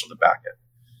offers on the back end.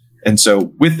 And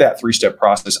so with that 3-step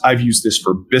process, I've used this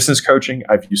for business coaching.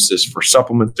 I've used this for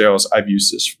supplement sales. I've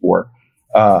used this for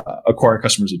acquiring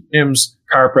customers at gyms,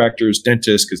 chiropractors,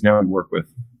 dentists, because now we work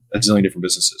with a zillion different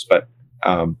businesses. But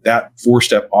that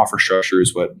 4-step offer structure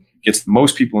is what gets the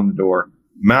most people in the door,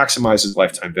 maximizes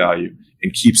lifetime value,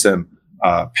 and keeps them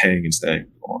paying and staying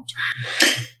for the long term.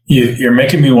 You're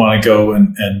making me want to go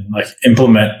and like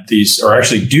implement these, or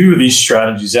actually do these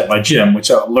strategies at my gym,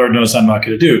 which Lord knows I'm not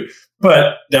going to do.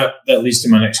 But that leads to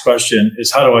my next question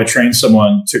is, how do I train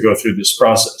someone to go through this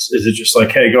process? Is it just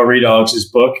like, hey, go read Alex's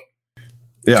book?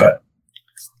 Yeah,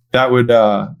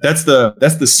 okay. That's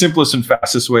the simplest and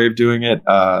fastest way of doing it.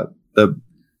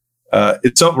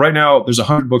 It's up right now. There's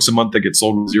 100 books a month that get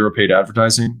sold with zero paid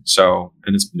advertising. So,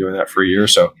 and it's been doing that for a year.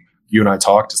 So you and I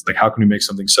talked, it's like, how can we make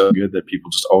something so good that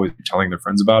people just always be telling their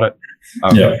friends about it?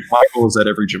 My goal is that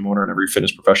every gym owner and every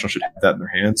fitness professional should have that in their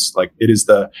hands. Like I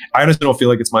honestly don't feel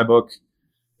like it's my book.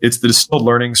 It's the distilled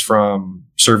learnings from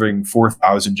serving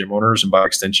 4,000 gym owners and by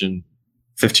extension,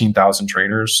 15,000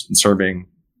 trainers and serving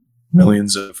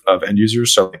millions of end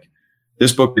users. So like,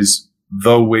 this book is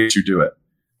the way to do it.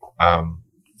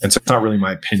 And so it's not really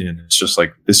my opinion. It's just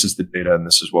like, this is the data and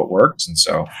this is what works. And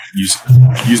so use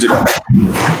it.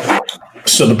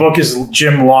 So the book is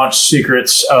Gym Launch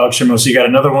Secrets, Alex Hormozi. You got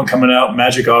another one coming out,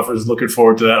 Magic Offers. Looking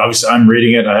forward to that. Obviously, I'm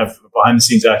reading it. I have behind the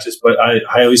scenes access, but I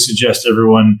highly suggest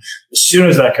everyone, as soon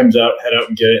as that comes out, head out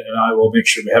and get it. And I will make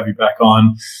sure to have you back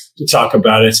on to talk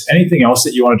about it. Anything else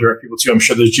that you want to direct people to? I'm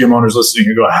sure there's gym owners listening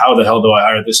who go, how the hell do I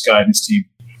hire this guy and his team?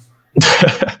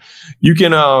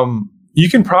 You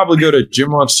can probably go to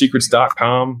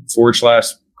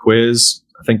gymlaunchsecrets.com/quiz.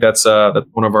 I think that's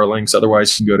one of our links.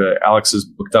 Otherwise, you can go to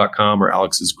alexsbook.com or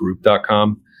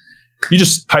alexsgroup.com. You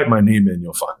just type my name in,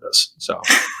 you'll find us. So,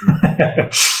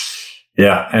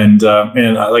 yeah. And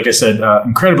like I said,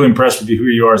 incredibly impressed with who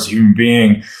you are as a human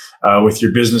being, with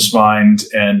your business mind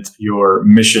and your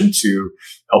mission to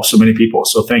help so many people.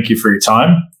 So thank you for your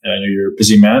time. I know you're a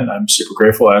busy man. I'm super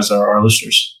grateful, as are our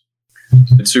listeners.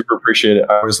 I super appreciate it.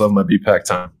 I always love my BPAC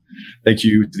time. Thank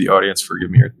you to the audience for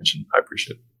giving me your attention. I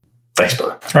appreciate it. Thanks,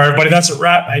 brother. All right, everybody, that's a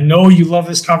wrap. I know you love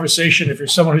this conversation. If you're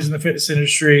someone who's in the fitness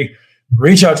industry,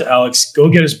 reach out to Alex. Go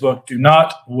get his book. Do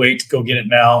not wait. Go get it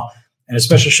now. And a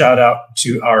special shout out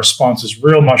to our sponsors,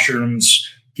 Real Mushrooms,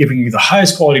 giving you the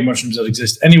highest quality mushrooms that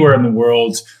exist anywhere in the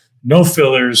world. No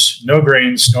fillers, no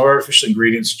grains, no artificial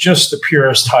ingredients, just the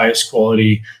purest, highest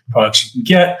quality products you can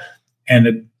get. And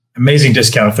an amazing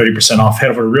discount of 30% off.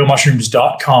 Head over to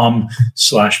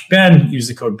realmushrooms.com/Ben. Use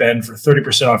the code Ben for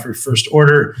 30% off your first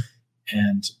order.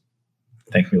 And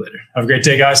thank me later. Have a great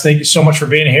day, guys. Thank you so much for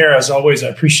being here. As always, I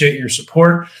appreciate your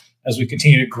support as we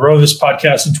continue to grow this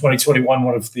podcast in 2021.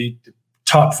 One of the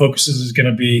top focuses is going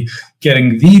to be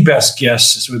getting the best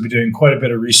guests. So we'll be doing quite a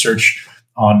bit of research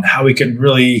on how we can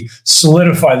really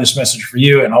solidify this message for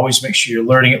you, and always make sure you're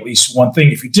learning at least one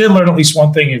thing. If you did learn at least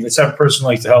one thing, if it's a person who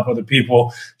likes to help other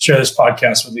people, share this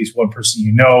podcast with at least one person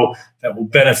you know that will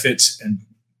benefit and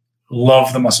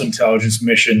love the Muscle Intelligence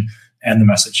mission and the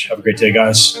message. Have a great day,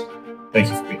 guys. Thank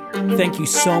you for being here. Thank you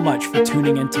so much for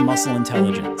tuning into Muscle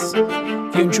Intelligence.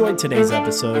 If you enjoyed today's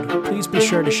episode, please be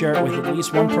sure to share it with at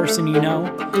least one person you know.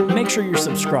 Make sure you're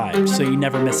subscribed so you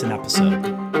never miss an episode.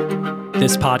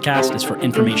 This podcast is for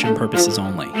information purposes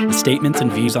only. The statements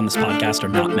and views on this podcast are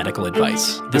not medical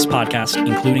advice. This podcast,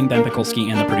 including Ben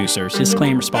Pekulski and the producers,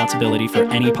 disclaim responsibility for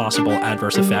any possible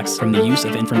adverse effects from the use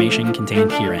of information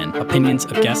contained herein. Opinions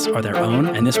of guests are their own,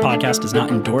 and this podcast does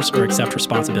not endorse or accept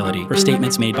responsibility for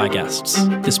statements made by guests.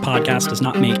 This podcast does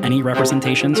not make any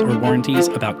representations or warranties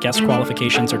about guest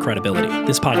qualifications or credibility.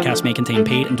 This podcast may contain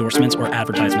paid endorsements or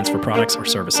advertisements for products or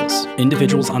services.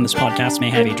 Individuals on this podcast may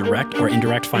have a direct or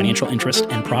indirect financial interest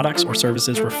in products or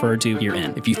services referred to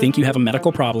herein. If you think you have a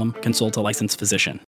medical problem, consult a licensed physician.